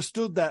 they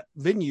understood that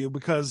venue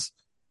because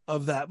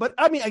of that. But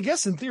I mean, I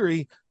guess in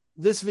theory,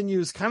 this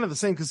venue is kind of the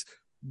same because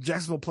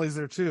Jacksonville plays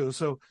there too.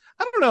 So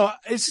I don't know.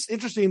 It's just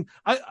interesting.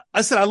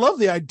 I said, I love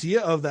the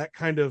idea of that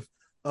kind of,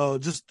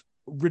 just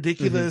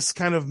ridiculous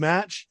kind of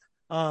match.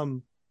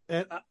 And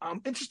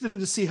I'm interested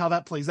to see how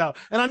that plays out.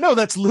 And I know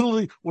that's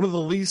literally one of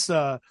the least,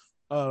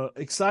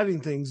 exciting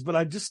things, but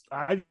I just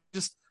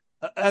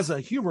as a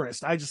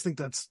humorist, I just think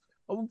that's,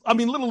 I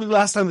mean, literally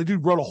last time the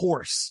dude rode a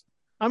horse.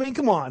 I mean,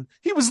 come on.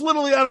 He was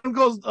literally,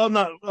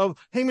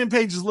 Hangman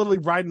Page is literally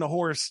riding a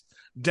horse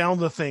down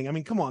the thing. I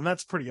mean, come on.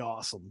 That's pretty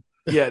awesome.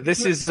 Yeah.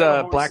 This is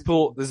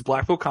Blackpool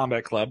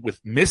Combat Club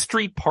with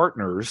mystery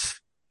partners,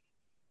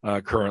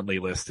 currently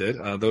listed.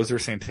 Those are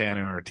Santana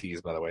and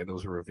Ortiz, by the way.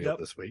 Those were revealed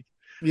this week.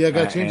 Yeah.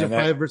 Got to change to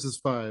 5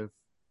 versus 5.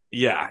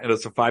 Yeah,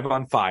 it's a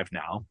 5-on-5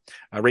 now.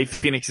 Ray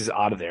Phoenix is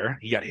out of there.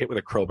 He got hit with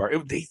a crowbar.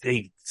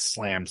 They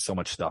slammed so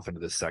much stuff into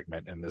this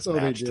segment and this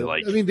match.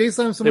 They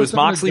slammed so much. It was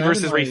Moxley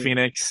versus Ray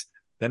Phoenix.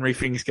 Then Ray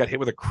Phoenix got hit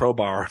with a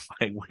crowbar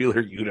by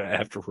Wheeler Yuta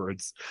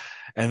afterwards.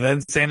 And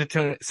then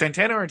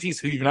Santana Ortiz,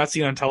 who you've not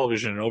seen on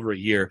television in over a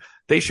year,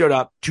 they showed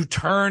up to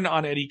turn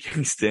on Eddie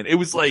Kingston. It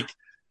was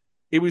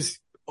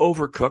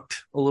overcooked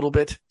a little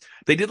bit.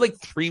 They did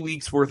 3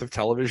 weeks worth of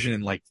television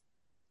in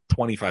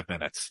 25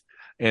 minutes.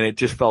 And it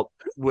just felt,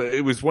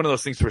 it was one of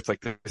those things where it's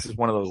like, this is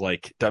one of those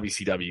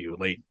WCW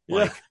late.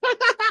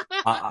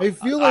 I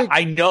feel like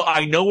I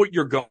know what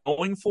you're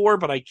going for,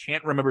 but I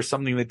can't remember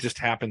something that just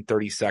happened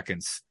 30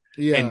 seconds.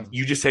 Yeah. And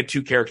you just had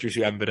 2 characters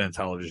who haven't been on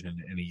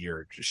television in a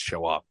year just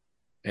show up.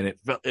 And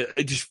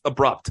it just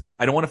abrupt.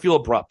 I don't want to feel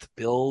abrupt.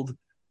 Build,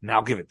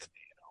 now give it to me.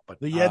 But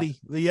the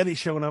Yeti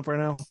showing up right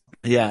now.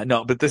 Yeah,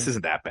 no, but this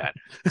isn't that bad.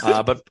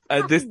 But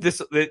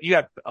you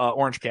have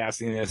Orange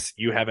Cassidy in this.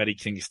 You have Eddie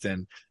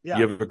Kingston. Yeah.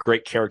 You have a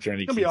great character in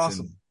Eddie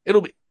Kingston.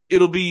 It'll be awesome.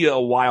 It'll be a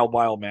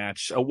wild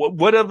match.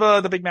 What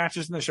of the big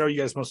matches in the show are you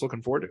guys most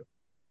looking forward to?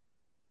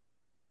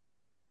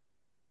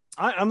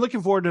 I'm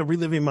looking forward to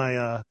reliving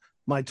my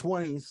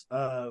 20s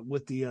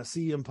with the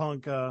CM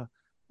Punk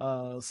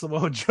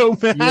Samoa Joe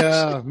match.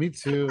 Yeah, me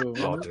too.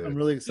 I'm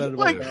really excited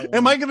about that.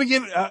 Am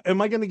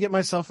I gonna get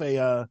myself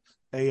a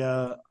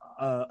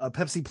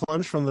Pepsi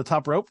plunge from the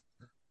top rope?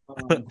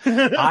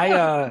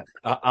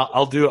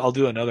 I'll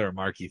do another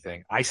Marky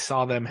thing. I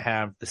saw them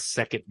have the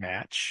second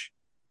match,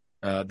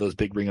 those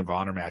big Ring of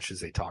Honor matches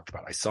they talked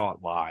about. I saw it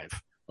live.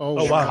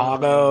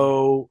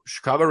 Chicago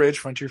Ridge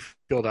Frontier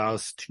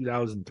Fieldhouse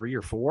 2003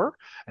 or 4,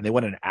 and they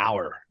went an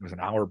hour. It was an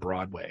hour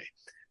Broadway.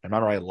 I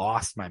remember I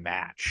lost my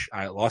match.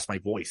 I lost my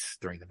voice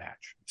during the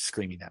match,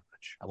 screaming that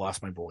much. I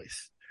lost my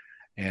voice.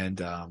 And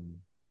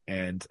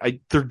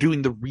they're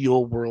doing the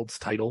Real World's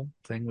title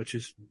thing, which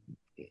is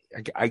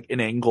an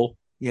angle,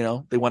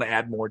 they want to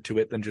add more to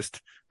it than just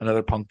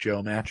another Punk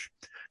Joe match.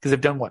 Because they've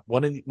done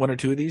one or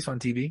two of these on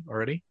TV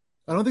already?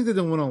 I don't think they've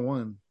done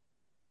 1-on-1.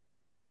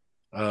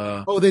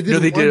 They did. No,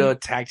 they did a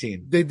tag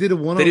team. They did a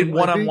one. They did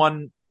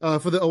one-on-one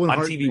for the Owen on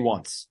Hart TV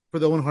once for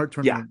the Owen Hart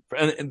tournament. Yeah,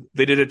 and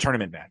they did a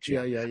tournament match.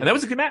 Yeah. And that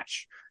was a good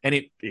match. And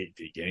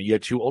you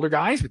had two older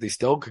guys, but they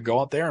still could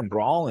go out there and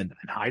brawl and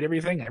hide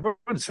everything.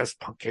 Everyone says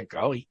Punk can't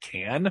go. He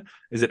can.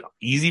 Is it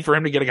easy for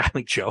him to get a guy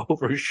like Joe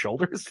over his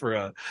shoulders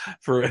for?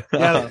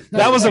 That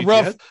was a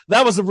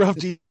rough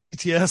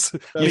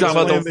GTS. You're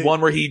talking about the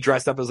one where he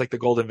dressed up as like the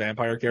Golden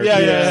Vampire character. Yeah.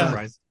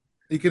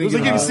 It was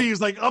like you can see he's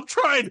like, I'm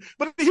trying,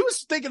 but he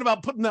was thinking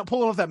about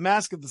pulling off that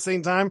mask at the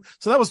same time.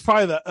 So that was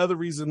probably the other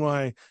reason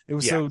why it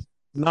was so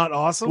not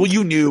awesome. Well,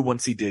 you knew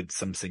once he did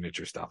some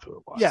signature stuff who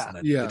it was.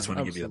 Yeah. It's when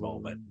he give you the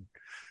moment.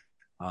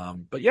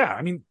 But yeah,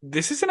 I mean,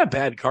 this isn't a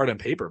bad card on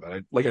paper,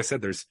 but like I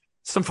said, there's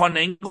some fun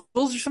angles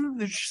or something.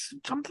 There's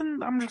something.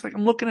 I'm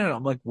looking at it.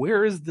 I'm like,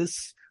 where is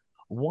this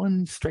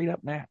one straight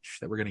up match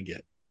that we're going to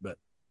get? But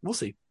we'll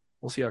see.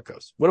 We'll see how it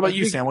goes. What about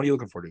you, Sam? What are you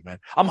looking forward to, man?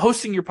 I'm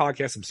hosting your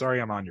podcast. I'm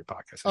sorry I'm on your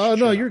podcast. Oh,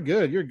 no, you're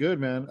good. You're good,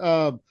 man.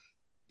 One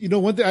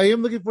thing I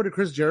am looking forward to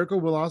Chris Jericho,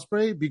 Will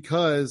Ospreay,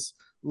 because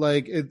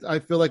I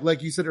feel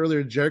like you said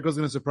earlier, Jericho's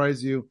going to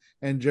surprise you,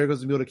 and Jericho's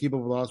going to be able to keep up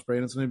with Ospreay,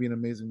 and it's going to be an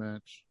amazing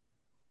match.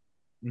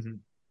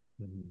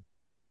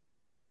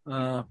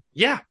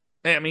 Yeah.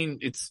 I mean,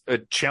 it's a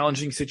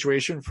challenging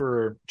situation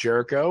for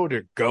Jericho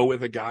to go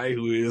with a guy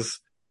who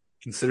is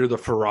considered the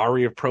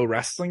Ferrari of pro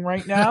wrestling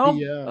right now.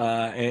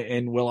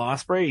 And Will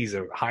Ospreay, he's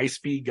a high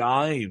speed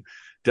guy who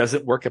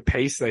doesn't work a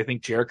pace that I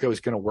think Jericho is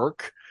going to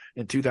work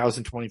in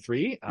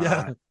 2023.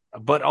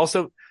 But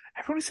also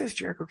everyone says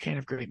Jericho can't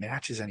have great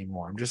matches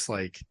anymore. I'm just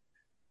like,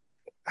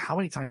 how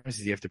many times does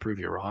he have to prove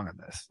you're wrong on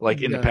this?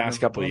 Like in the past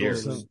couple of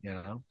years,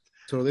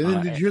 Totally. And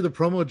then did you hear the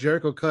promo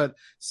Jericho cut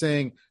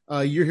saying,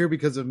 you're here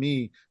because of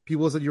me.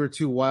 People said you were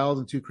too wild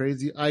and too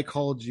crazy. I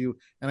called you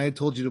and I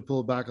told you to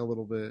pull back a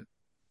little bit.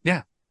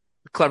 Yeah.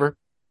 Clever.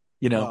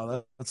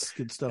 Wow, that's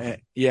good stuff. And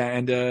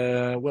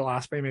Will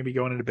Ospreay maybe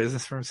going into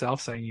business for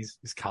himself, saying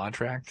his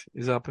contract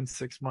is up in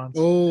 6 months.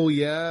 Oh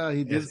yeah,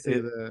 he did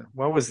say that.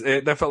 What was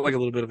it? That felt like a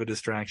little bit of a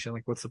distraction.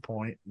 Like, what's the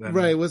point? Then,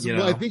 right.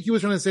 I think he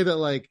was trying to say that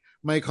like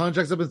my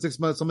contract's up in 6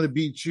 months. I'm going to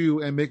beat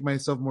you and make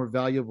myself more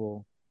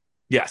valuable.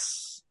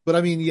 Yes. But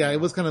I mean, it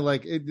was kind of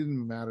like it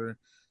didn't matter.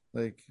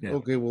 Like,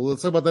 okay, well,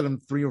 let's talk about that in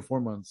 3 or 4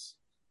 months.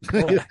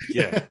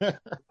 Yeah.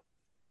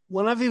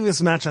 When I think of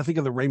this match, I think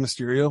of the Rey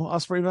Mysterio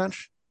Ospreay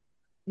match.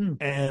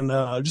 And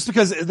just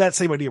because that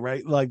same idea,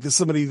 right? Like there's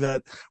somebody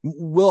that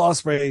Will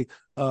Ospreay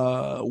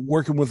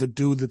working with a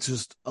dude that's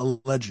just a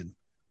legend.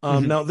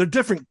 Now they're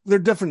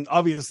different,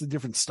 obviously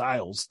different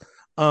styles.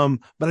 But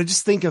I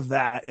just think of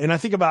that and I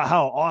think about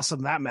how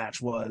awesome that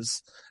match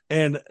was.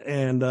 And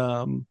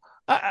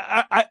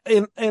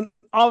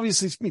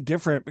obviously it's gonna be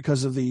different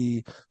because of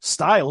the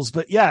styles,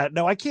 but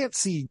I can't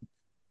see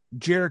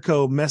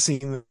Jericho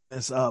messing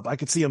this up. I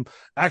could see him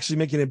actually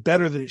making it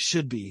better than it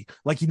should be,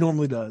 like he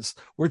normally does.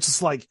 Where it's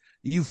just like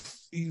you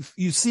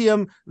see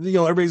him,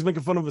 everybody's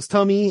making fun of his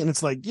tummy, and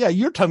it's like, yeah,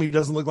 your tummy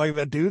doesn't look like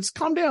that dude's.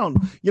 Calm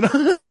down,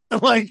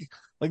 like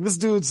this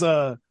dude's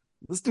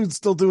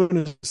still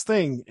doing his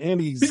thing,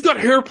 and he's got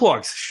hair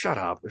plugs. Shut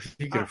up! If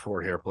you can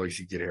afford hair plugs,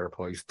 you get hair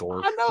plugs.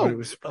 Dork. I know it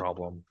was a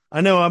problem.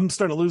 I know. I'm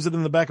starting to lose it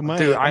in the back of my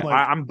head.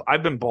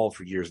 I've been bald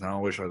for years now.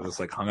 I wish I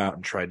just hung out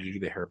and tried to do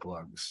the hair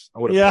plugs. I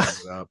would have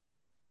plugged it up.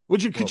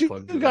 Could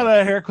you got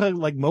a haircut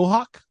like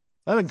Mohawk?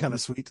 That'd been kind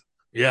of sweet.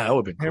 Yeah, that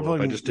would have been cool.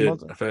 If I just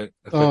did. If I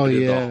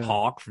did the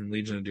Hawk from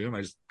Legion of Doom,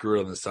 I just grew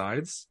it on the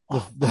sides.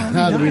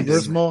 The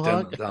reverse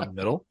Mohawk down the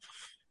middle.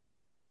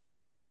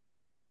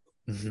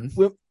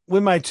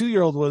 When my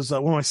 2-year-old was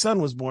when my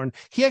son was born,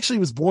 he actually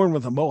was born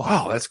with a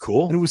mohawk. Oh, that's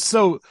cool. And it was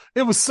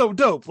so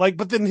dope. Like,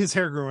 but then his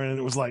hair grew in and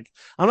it was like,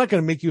 I'm not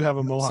going to make you have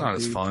a mohawk. It's not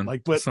as fun.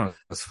 Like, but it's not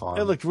as fun.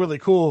 It looked really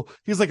cool.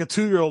 He was like a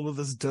 2-year-old with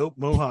this dope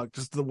mohawk,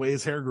 just the way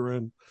his hair grew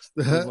in.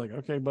 I was like,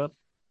 okay, bud,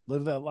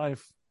 live that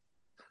life.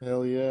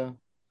 Hell yeah.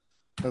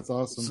 That's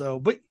awesome. So,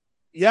 but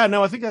yeah,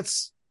 no, I think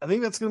it's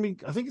going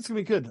to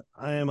be good.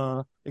 I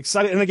am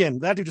excited. And again,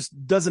 that dude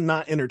just does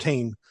not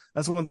entertain.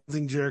 That's one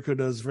thing Jericho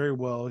does very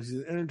well. He's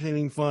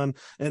entertaining, fun.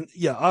 And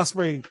yeah,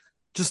 Ospreay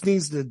just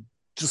needs to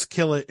just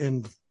kill it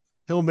and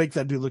he'll make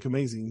that dude look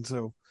amazing.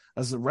 So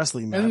as a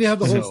wrestling match. And then you have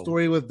the whole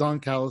story with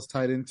Don Callis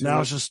tied into now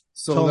it. It's just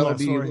so that'll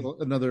be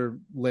another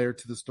layer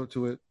to the story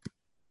to it.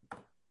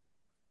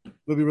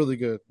 It'll be really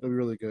good.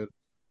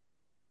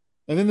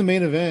 And then the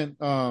main event,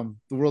 the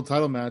world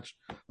title match,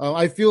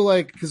 I feel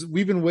like because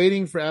we've been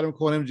waiting for Adam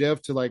Cole and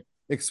MJF to like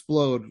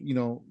explode,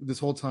 this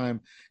whole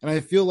time, and I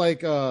feel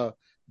like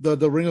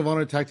the Ring of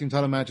Honor tag team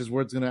title match is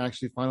where it's going to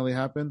actually finally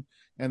happen,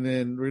 and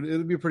then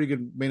it'll be a pretty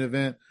good main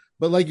event.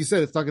 But like you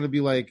said, it's not going to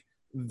be like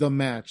the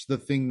match, the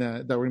thing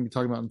that we're going to be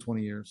talking about in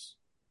 20 years.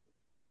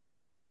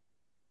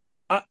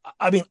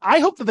 I mean, I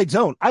hope that they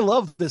don't. I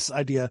love this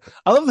idea.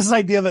 I love this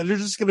idea that they're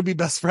just going to be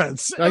best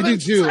friends. I do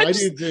too. I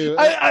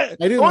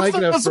didn't like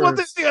it at first. That's one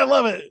thing I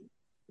love it.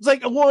 It's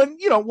like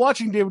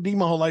watching David D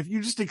my whole life, you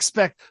just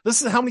expect,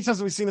 this is how many times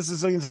have we seen this a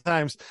zillion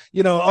times,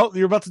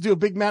 you're about to do a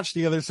big match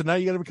together. So now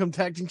you got to become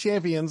tag team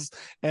champions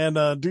and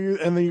then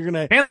you're going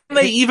to. Can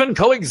they even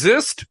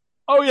coexist?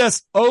 Oh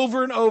yes,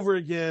 over and over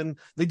again.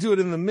 They do it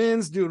in the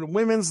men's, do it in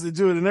women's, they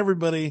do it in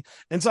everybody.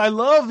 And so I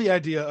love the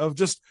idea of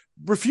just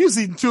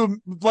refusing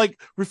to let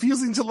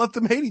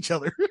them hate each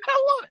other.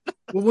 I love it.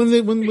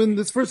 Well, when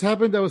this first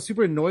happened, I was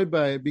super annoyed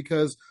by it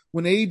because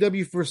when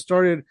AEW first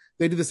started,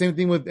 they did the same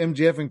thing with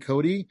MJF and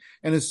Cody.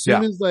 And as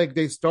soon as like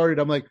they started,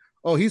 I'm like,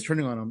 oh, he's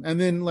turning on him. And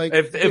then like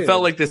it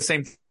felt like the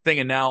same thing,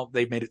 and now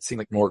they've made it seem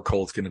like more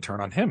Cole's going to turn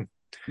on him.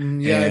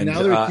 Yeah, and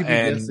now they're keeping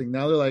guessing.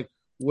 Now they're like,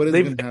 what is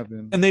going to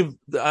happen? And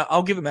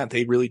I'll give them that.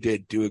 They really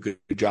did do a good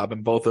job,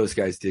 and both those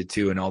guys did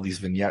too. And all these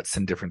vignettes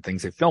and different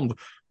things they filmed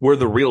where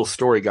the real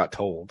story got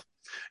told,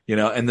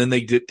 and then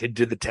they did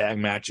the tag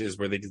matches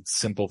where they did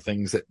simple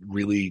things that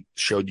really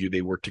showed you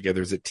they worked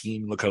together as a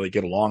team. Look how they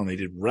get along. They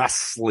did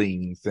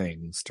wrestling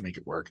things to make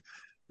it work.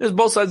 There's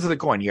both sides of the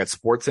coin. You got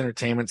sports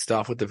entertainment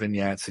stuff with the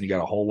vignettes, and you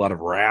got a whole lot of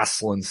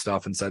wrestling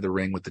stuff inside the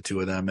ring with the two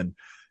of them. And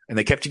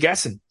they kept you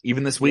guessing.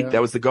 Even this week,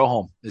 that was the go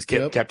home. Is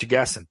kept you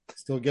guessing.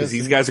 Still guessing. Because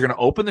these guys are going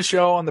to open the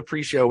show on the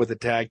pre-show with a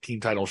tag team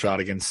title shot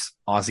against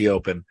Aussie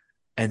Open,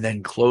 and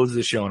then close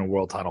the show in a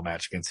world title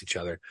match against each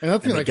other. And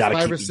that's like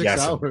 5 or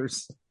 6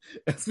 hours.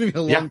 That's going to be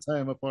a long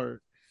time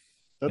apart.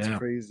 That's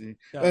crazy.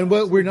 Yeah, and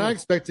what we're not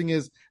expecting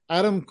is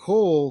Adam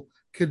Cole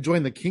could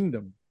join the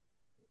Kingdom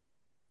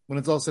when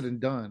it's all said and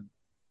done.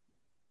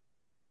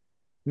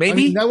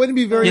 Maybe that wouldn't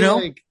be very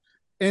like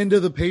end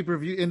of the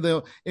pay-per-view, end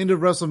of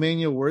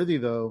WrestleMania worthy,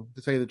 though,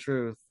 to tell you the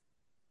truth.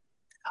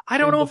 I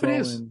don't know if it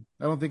is.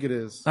 I don't think it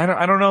is. I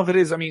don't know if it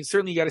is. I mean,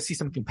 certainly you got to see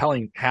something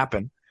compelling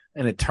happen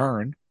and a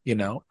turn,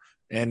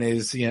 and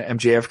is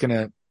MJF going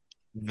to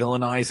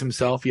villainize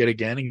himself yet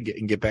again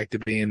and get back to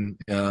being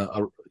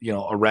a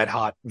red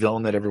hot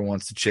villain that everyone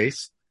wants to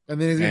chase.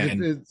 And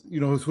then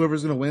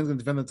whoever's going to win is going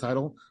to defend the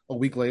title a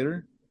week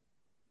later.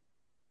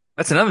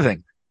 That's another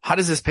thing. How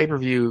does this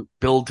pay-per-view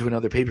build to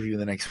another pay-per-view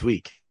the next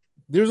week?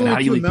 There's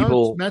only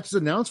two matches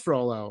announced for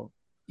All Out.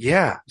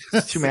 Yeah,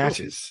 it's 2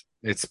 matches.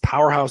 It's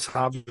Powerhouse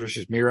Hobbs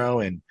versus Miro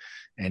and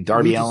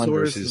Darby Allin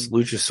versus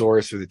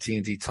Luchasaurus for the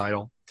TNT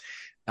title.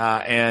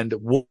 And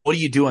what do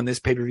you do on this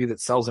pay-per-view that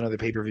sells another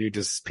pay-per-view?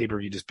 Does this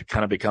pay-per-view just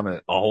kind of become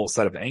a whole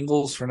set of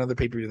angles for another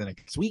pay-per-view the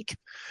next week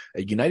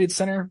at United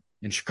Center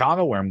in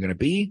Chicago, where I'm going to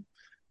be?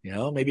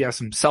 Maybe I have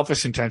some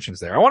selfish intentions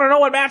there. I want to know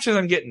what matches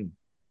I'm getting.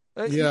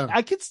 Yeah,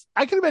 I could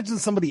imagine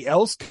somebody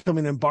else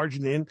coming and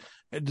barging in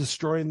and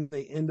destroying the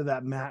end of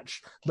that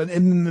match, and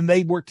then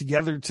they work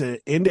together to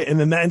end it, and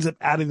then that ends up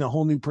adding a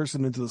whole new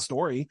person into the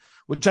story,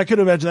 which I could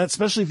imagine that,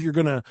 especially if you're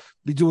going to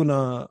be doing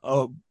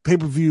a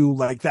pay-per-view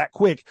like that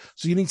quick.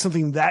 So you need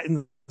something that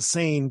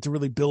insane to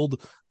really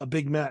build a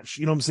big match.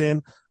 You know what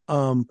I'm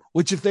saying?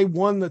 Which if they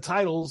won the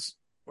titles,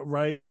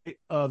 right,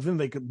 then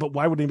they could, but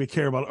why would anybody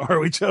care about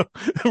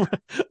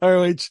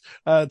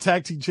ROH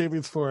tag team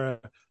champions for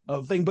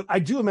a thing? But I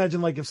do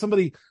imagine, like, if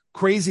somebody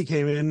crazy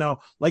came in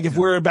now, like if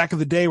we're back in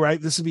the day, right,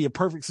 this would be a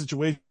perfect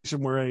situation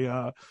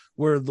where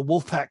where the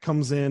Wolfpack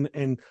comes in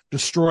and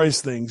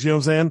destroys things. You know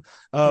what I'm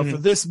saying? For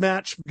this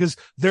match, because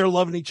they're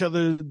loving each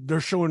other, they're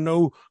showing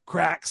no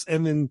cracks,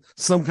 and then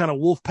some kind of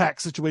Wolfpack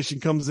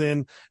situation comes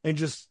in and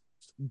just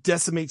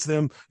decimates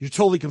them. You're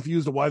totally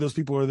confused of why those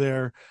people are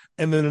there,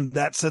 and then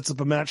that sets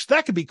up a match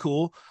that could be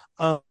cool.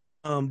 But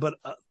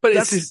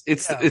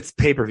it's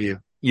pay-per-view.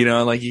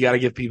 Like you got to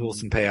give people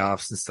some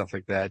payoffs and stuff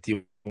like that. Do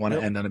you want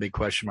to end on a big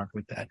question mark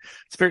like that?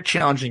 It's a very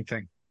challenging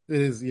thing. It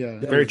is, yeah.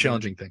 Very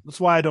challenging thing. That's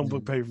why I don't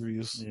book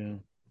pay-per-views. Yeah.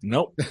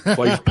 Nope. That's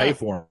why you pay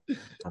for them,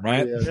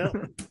 right? Yeah.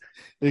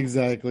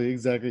 Exactly.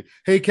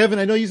 Hey, Kevin,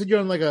 I know you said you're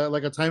on like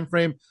a time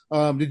frame.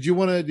 Did you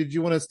want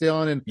to stay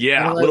on and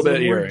a little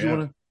bit here? Do you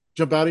want to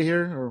jump out of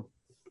here, or?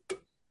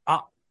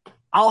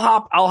 I'll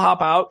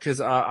hop out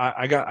because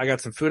I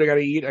got some food I got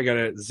to eat. I got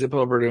to zip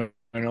over to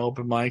an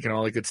open mic and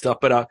all that good stuff.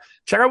 But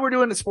check out what we're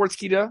doing at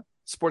SportsKeeda,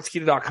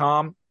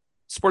 SportsKeeda.com.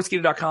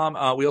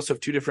 SportsKeeda.com. We also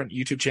have 2 different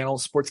YouTube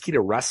channels, SportsKeeda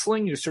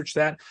Wrestling, you search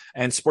that,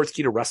 and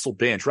SportsKeeda Wrestle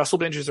Binge. Wrestle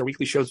Binge is our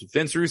weekly shows with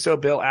Vince Russo,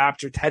 Bill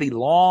Apter, Teddy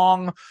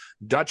Long,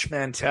 Dutch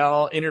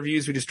Mantel.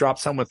 Interviews, we just dropped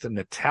some with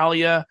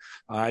Natalia.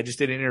 I just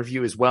did an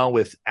interview as well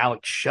with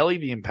Alex Shelley,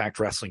 the Impact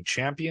Wrestling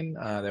champion.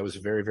 That was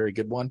a very, very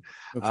good one.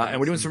 And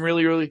we're doing some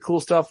really, really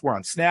cool stuff. We're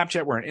on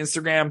Snapchat. We're on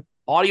Instagram.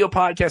 Audio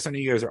podcast. I know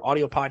you guys are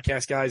audio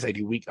podcast guys. I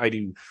do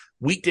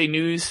weekday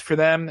news for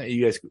them.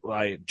 You guys,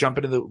 I jump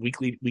into the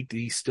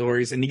weekly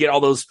stories, and you get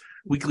all those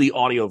weekly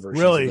audio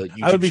versions. Really, of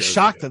the I would be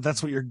shocked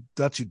that's what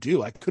you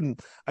do. I couldn't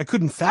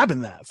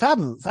fathom that.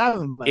 Fathom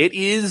that. It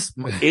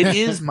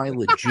is my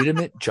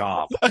legitimate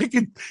job.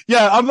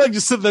 I'm like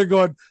just sitting there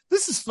going,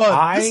 "This is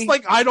fun." This is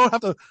like I don't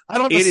have to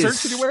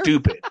search anywhere.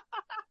 Stupid.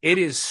 It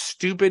is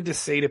stupid to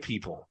say to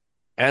people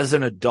as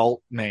an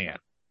adult man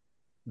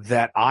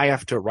that I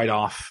have to write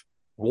off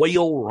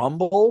Royal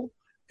Rumble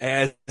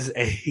as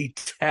a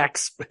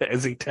tax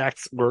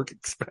work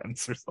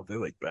expense or something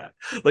like that.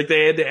 Like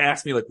they had to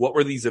ask me, like, what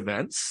were these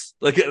events?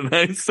 Like, and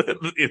I said,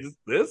 it is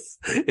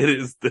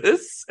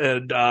this,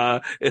 and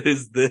it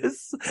is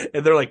this.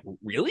 And they're like,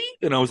 really?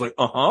 And I was like,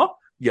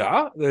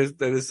 yeah, that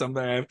is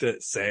something I have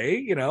to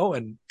say,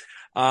 and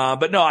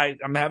But no,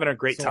 I'm having a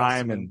great So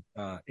time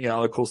awesome, and,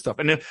 all the cool stuff.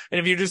 And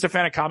if you're just a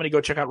fan of comedy,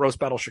 go check out Roast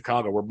Battle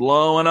Chicago. We're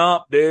blowing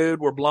up, dude.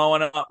 We're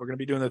blowing up. We're going to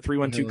be doing the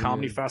 312 Hell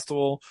Comedy yeah.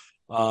 Festival,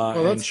 Oh,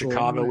 in that's cool.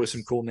 Chicago with Nice.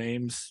 some cool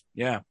names.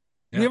 Yeah.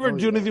 You ever Oh,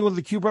 do yeah. anything with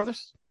the Q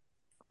brothers?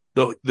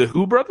 The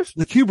Who brothers?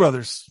 The Q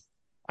brothers.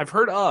 I've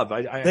heard of.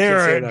 I can't say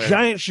They're a that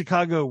giant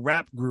Chicago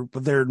rap group,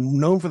 but they're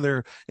known for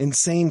their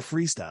insane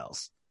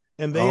freestyles.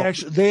 And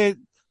they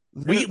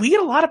we get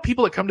a lot of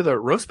people that come to the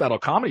Roast Battle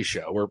comedy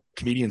show where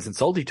comedians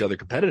insult each other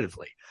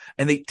competitively,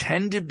 and they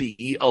tend to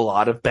be a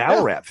lot of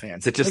battle rap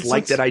fans that just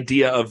like that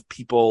idea of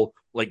people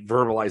like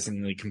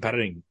verbalizing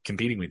and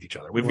competing with each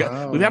other. We've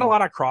had a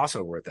lot of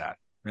crossover with that.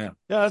 Yeah,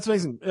 that's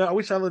amazing. Yeah, I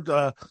wish I lived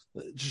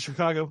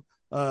Chicago.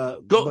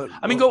 Go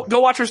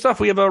watch our stuff.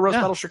 We have a Roast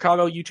Battle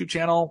Chicago YouTube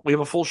channel. We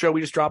have a full show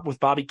we just dropped with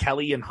Bobby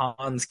Kelly and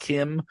Hans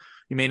Kim.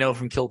 You may know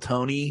from Kill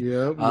Tony.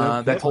 Yep,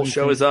 that whole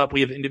show is up. We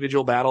have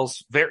individual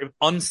battles, very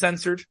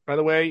uncensored, by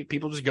the way.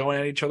 People just going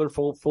at each other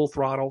full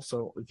throttle.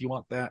 So if you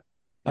want that,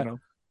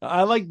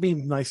 I like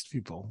being nice to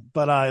people,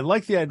 but I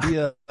like the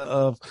idea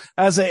of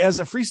as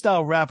a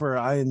freestyle rapper,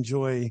 I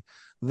enjoy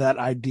that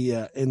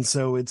idea. And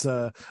so it's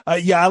I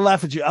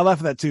laugh at you. I laugh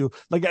at that too.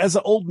 Like as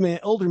an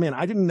older man,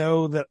 I didn't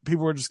know that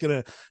people were just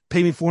going to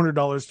pay me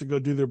 $400 to go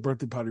do their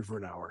birthday party for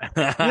an hour. You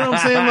know what I'm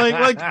saying?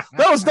 Like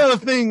that was not a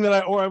thing that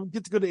I would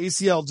get to go to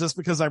ACL just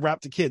because I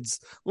rap to kids.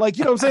 Like,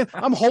 you know what I'm saying?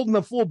 I'm holding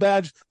a full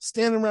badge,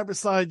 standing right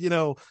beside,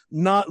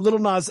 not Little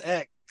Nas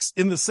X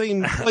in the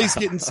same place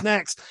getting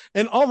snacks,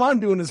 and all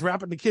I'm doing is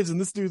rapping to kids, and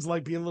this dude's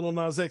like being Little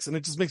Nas X, and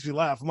it just makes me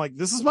laugh. I'm like,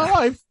 this is my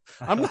life.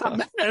 I'm not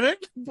mad at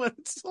it, but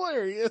it's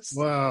hilarious.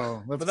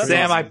 Wow.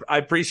 Sam, awesome. I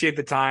appreciate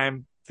the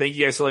time. Thank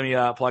you guys for letting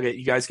me plug it.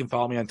 You guys can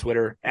follow me on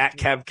Twitter at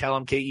Kev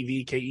Kellam,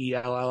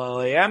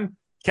 KevKellam,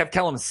 Kev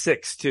Kellam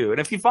 6 too. And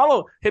if you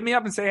hit me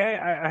up and say, hey,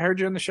 I heard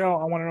you on the show.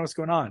 I want to know what's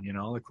going on.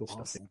 All the cool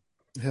stuff.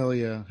 Hell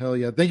yeah.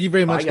 Thank you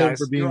very much, Kevin,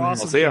 for being here.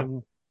 Awesome. I'll see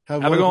you.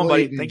 Have a good one,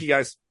 buddy. Thank you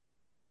guys.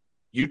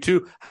 You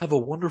too. Have a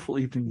wonderful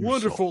evening.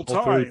 Wonderful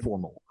yourself. time. Very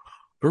formal.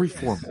 Very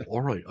formal.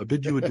 All right. I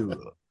bid you adieu.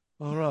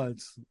 All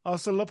right.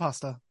 Hasta la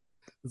pasta.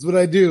 That's what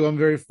I do. I'm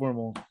very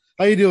formal.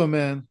 How you doing,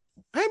 man?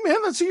 Hey,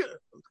 man. That's you.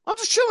 I'm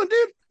just chilling,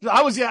 dude.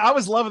 I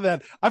was loving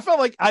that. I felt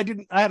like I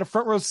had a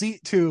front row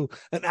seat to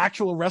an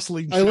actual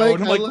wrestling show.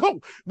 And I'm like, whoa,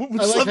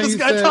 just let this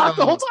guy talk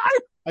the whole time.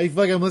 I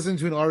feel like I'm listening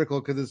to an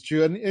article because it's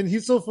true. And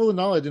he's so full of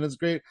knowledge and it's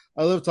great.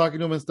 I love talking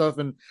to him and stuff.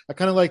 And I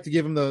kind of like to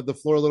give him the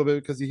floor a little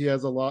bit because he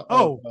has a lot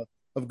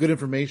of good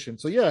information.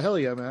 So yeah, hell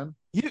yeah, man.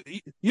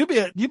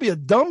 You'd be a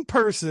dumb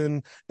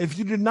person if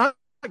you did not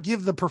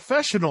give the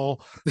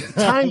professional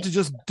time to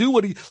just do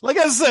what he, like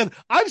I said,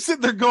 I'm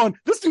sitting there going,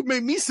 this dude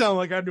made me sound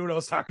like I knew what I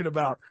was talking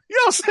about. You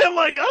know what I'm saying?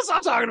 Like, that's what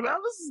I'm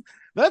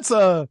talking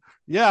about.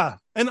 Yeah.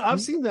 And I've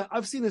seen that.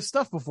 I've seen his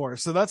stuff before.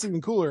 So that's even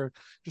cooler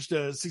just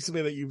to see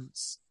somebody that you've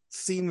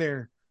seen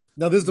there.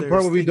 Now this is the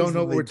part where we don't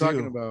know what we're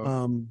talking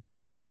about.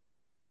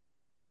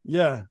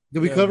 Yeah. Did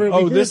we cover it?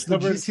 The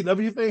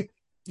GCW thing?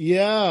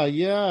 Yeah.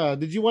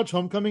 Did you watch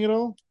Homecoming at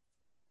all?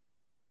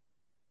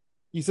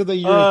 You said that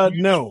you're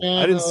no,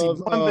 I didn't see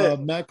one bit.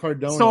 Matt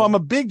Cardona. So I'm a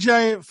big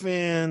giant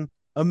fan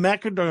of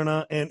Matt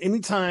Cardona, and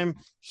anytime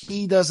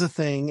he does a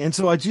thing, and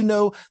so I do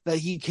know that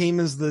he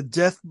came as the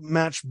Death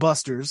Match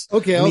Busters.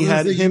 Okay, I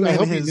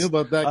hope you knew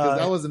about that because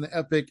that was an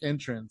epic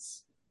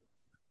entrance.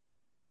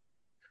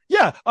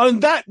 Yeah,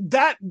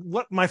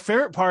 what my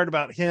favorite part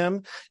about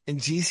him and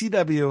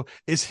GCW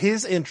is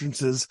his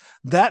entrances.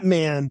 That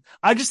man,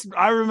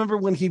 I remember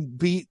when he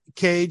beat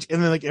Cage,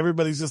 and then like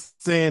everybody's just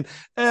saying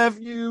 "F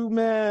you,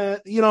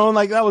 Matt," and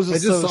like that was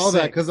just. I just so saw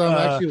sick. that because I'm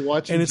actually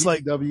watching and it's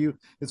GCW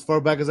as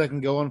far back as I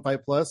can go on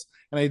Fight Plus,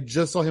 and I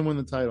just saw him win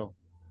the title.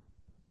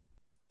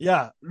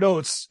 Yeah, no,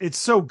 it's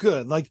so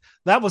good. Like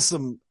that was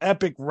some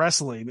epic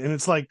wrestling, and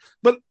it's like,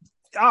 but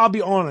I'll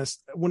be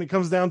honest, when it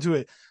comes down to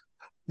it.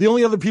 The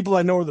only other people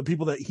I know are the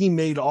people that he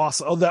made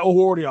awesome. Oh, that were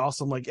already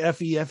awesome. Like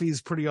Effie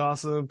is pretty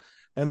awesome.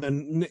 And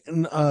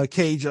then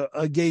Gage,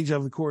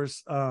 of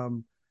course.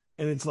 And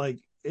it's like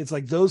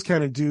those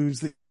kind of dudes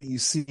that you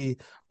see,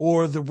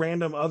 or the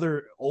random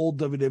other old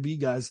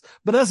WWE guys.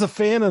 But as a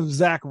fan of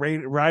Zack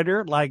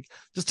Ryder, like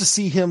just to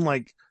see him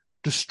like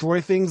destroy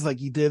things like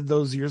he did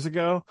those years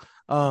ago,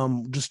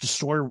 just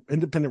destroy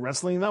independent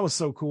wrestling. That was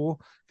so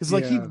cool because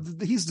like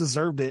he's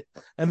deserved it,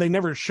 and they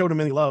never showed him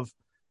any love.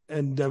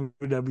 And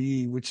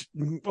WWE, which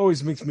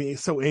always makes me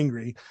so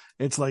angry.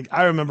 It's like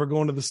I remember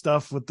going to the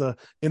stuff with the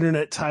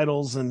internet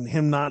titles and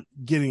him not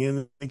getting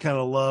any kind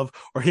of love,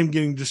 or him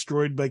getting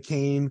destroyed by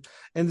Kane,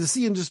 and to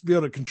see him just be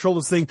able to control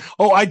this thing.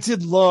 Oh, I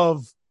did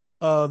love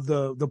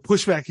the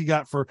pushback he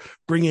got for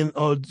bringing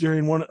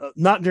during one,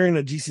 not during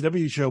a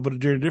GCW show, but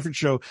during a different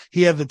show.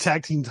 He had the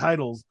tag team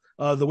titles,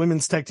 the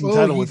women's tag team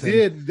title with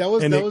him. That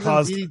was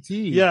caused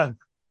DDT. Yeah,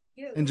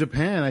 in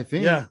Japan, I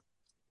think.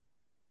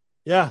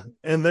 Yeah,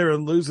 and they were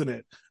losing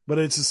it, but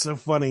it's just so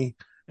funny.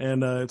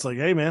 And it's like,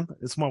 hey man,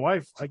 it's my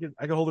wife. I can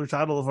hold her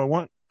title if I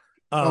want.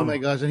 Oh my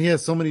gosh, and he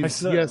has so many.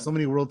 He has so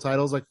many world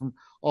titles, like from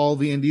all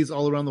the indies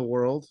all around the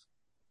world.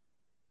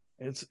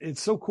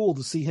 It's so cool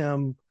to see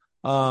him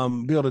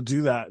be able to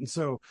do that. And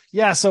so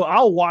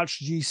I'll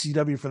watch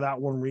GCW for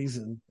that one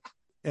reason.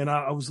 And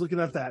I was looking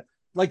at that,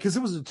 like, because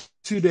it was a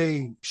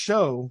 2-day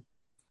show.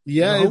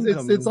 Yeah,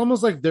 it's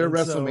almost like their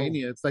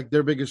WrestleMania. It's like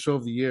their biggest show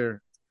of the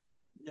year.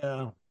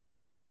 Yeah.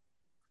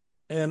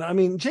 And I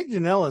mean, Jake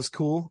Janela is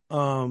cool.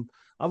 I've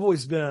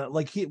always been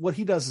like, what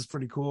he does is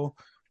pretty cool.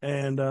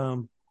 And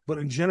but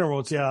in general,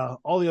 it's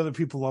all the other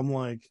people, I'm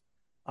like,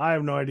 I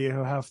have no idea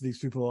who half of these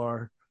people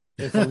are,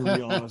 if I'm gonna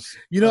be honest.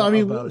 I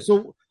mean,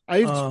 so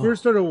I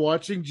first started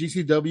watching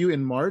GCW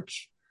in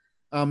March.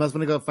 That's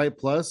when I got Fight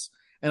Plus,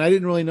 and I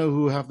didn't really know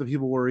who half the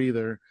people were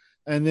either.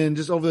 And then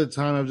just over the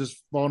time, I've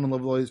just fallen in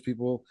love with all these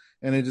people,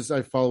 and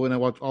I follow it and I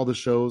watch all the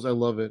shows. I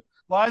love it.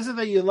 Why is it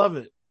that you love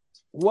it?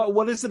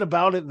 What is it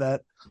about it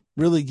that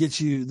really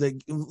gets you?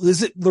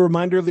 Is it the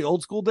reminder of the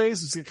old school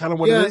days? Is it kind of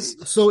what it is?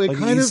 So it like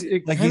kind of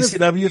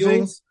ECW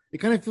things. It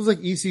kind of feels like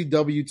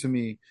ECW to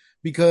me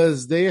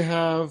because they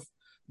have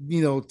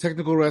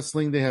technical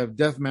wrestling, they have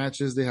death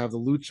matches, they have the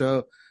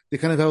lucha, they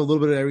kind of have a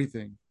little bit of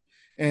everything,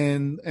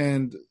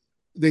 and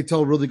they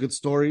tell really good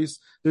stories.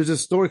 There's a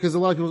story because a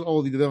lot of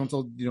people, they don't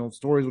tell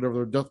stories, whatever,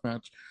 their death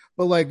match.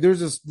 But like, there's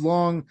this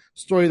long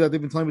story that they've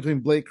been telling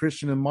between Blake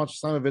Christian and Macho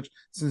Simovic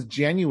since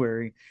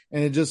January,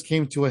 and it just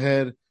came to a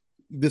head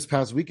this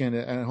past weekend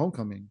at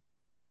Homecoming.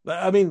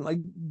 I mean, like,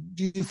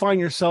 do you find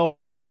yourself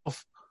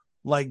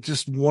like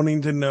just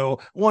wanting to know?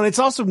 One, it's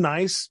also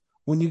nice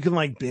when you can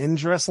like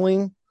binge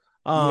wrestling,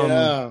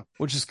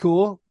 which is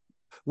cool.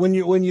 When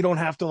you don't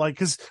have to, like,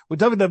 because with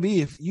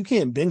WWE, if you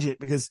can't binge it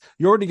because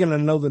you're already going to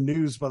know the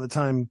news by the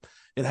time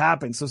it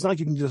happens. So it's not like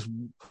you can just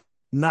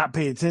not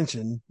pay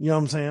attention. You know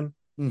what I'm saying?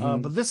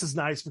 Mm-hmm. But this is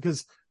nice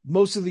because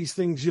most of these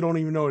things you don't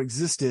even know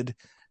existed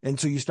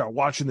until you start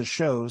watching the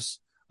shows.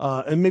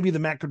 And maybe the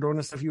Matt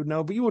Cardona stuff you would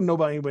know, but you wouldn't know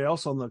about anybody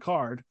else on the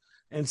card.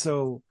 And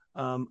so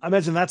I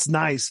imagine that's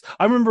nice.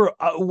 I remember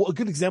a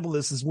good example of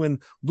this is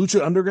when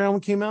Lucha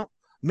Underground came out.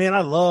 Man,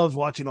 I loved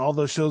watching all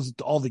those shows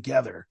all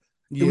together.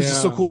 It was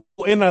just so cool.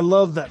 And I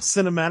love that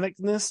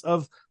cinematicness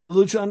of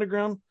Lucha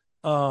Underground.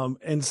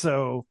 And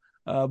so,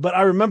 but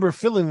I remember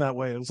feeling that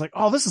way. It was like,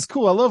 oh, this is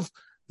cool. I love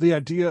the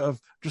idea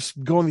of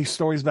just going these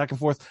stories back and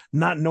forth,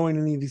 not knowing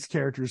any of these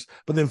characters,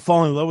 but then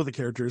falling in love with the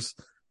characters.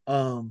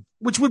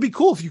 Which would be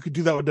cool if you could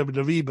do that with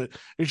WWE, but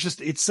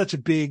it's such a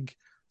big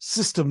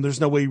system.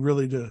 There's no way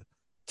really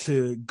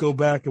to go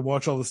back and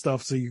watch all the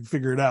stuff so you can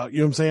figure it out. You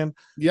know what I'm saying?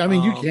 Yeah, I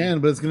mean, you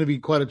can, but it's going to be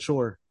quite a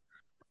chore.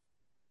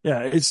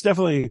 Yeah, it's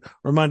definitely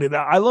reminded.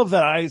 I love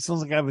that. It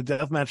sounds like I have a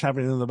death match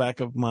happening in the back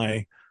of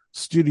my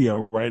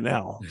studio right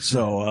now.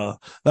 So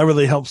that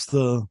really helps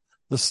the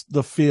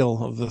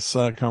feel of this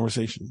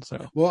conversation.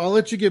 So, well, I'll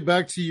let you get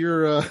back to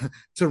your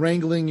to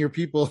wrangling your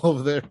people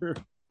over there.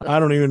 I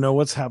don't even know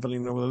what's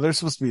happening over there. They're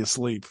supposed to be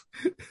asleep,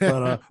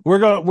 but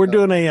we're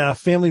doing a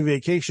family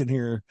vacation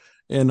here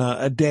in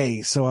a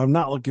day, so I'm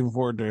not looking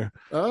forward to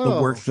the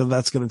work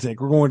that's going to take.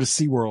 We're going to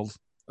SeaWorld.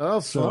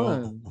 Oh,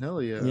 fun! Hell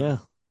yeah! Yeah.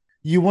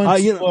 You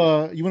want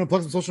to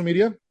plug some social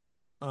media?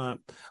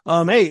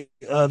 Hey,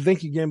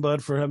 thank you again,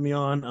 bud, for having me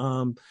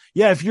on.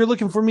 If you're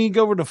looking for me,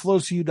 go over to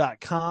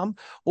flowsforyou.com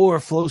or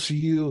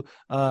flowsforyou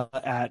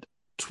at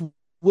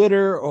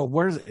Twitter, or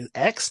where is it?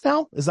 X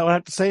now? Is that what I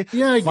have to say?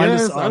 Yeah, I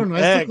guess. I don't know.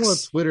 I still call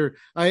it Twitter.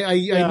 I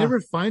never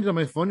find it on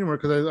my phone anymore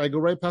because I go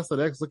right past that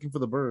X looking for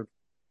the bird.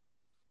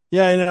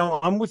 Yeah, I know.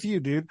 I'm with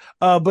you, dude.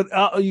 But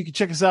you can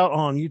check us out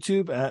on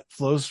YouTube at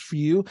Flows for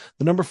You,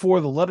 the number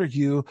 4, the letter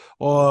U,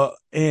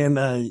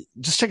 and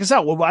just check us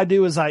out. What I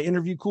do is I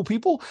interview cool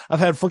people. I've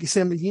had Funky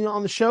Sam Medina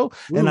on the show,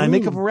 and I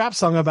make up a rap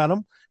song about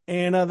him,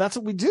 and that's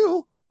what we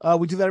do.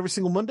 We do that every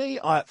single Monday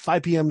at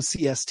 5 p.m.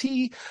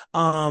 CST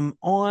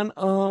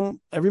on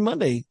every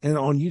Monday, and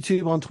on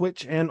YouTube, on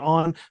Twitch, and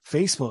on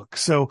Facebook.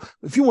 So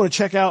if you want to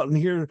check out and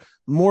hear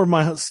more of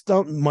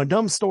my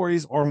dumb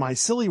stories or my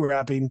silly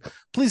rapping,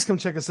 please come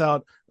check us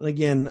out. And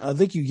again,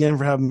 thank you again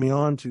for having me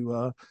on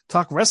to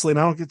talk wrestling.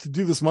 I don't get to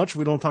do this much.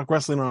 We don't talk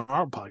wrestling on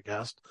our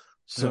podcast.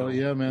 So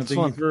yeah, man.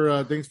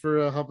 Thanks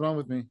for hopping on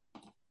with me.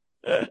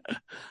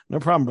 No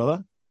problem,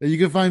 brother. You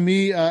can find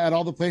me at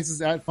all the places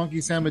at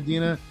Funky Sam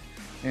Medina.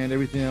 And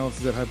everything else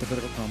is at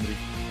Hypothetical Comedy.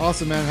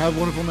 Awesome, man. Have a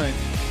wonderful night.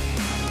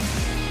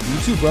 You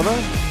too, brother.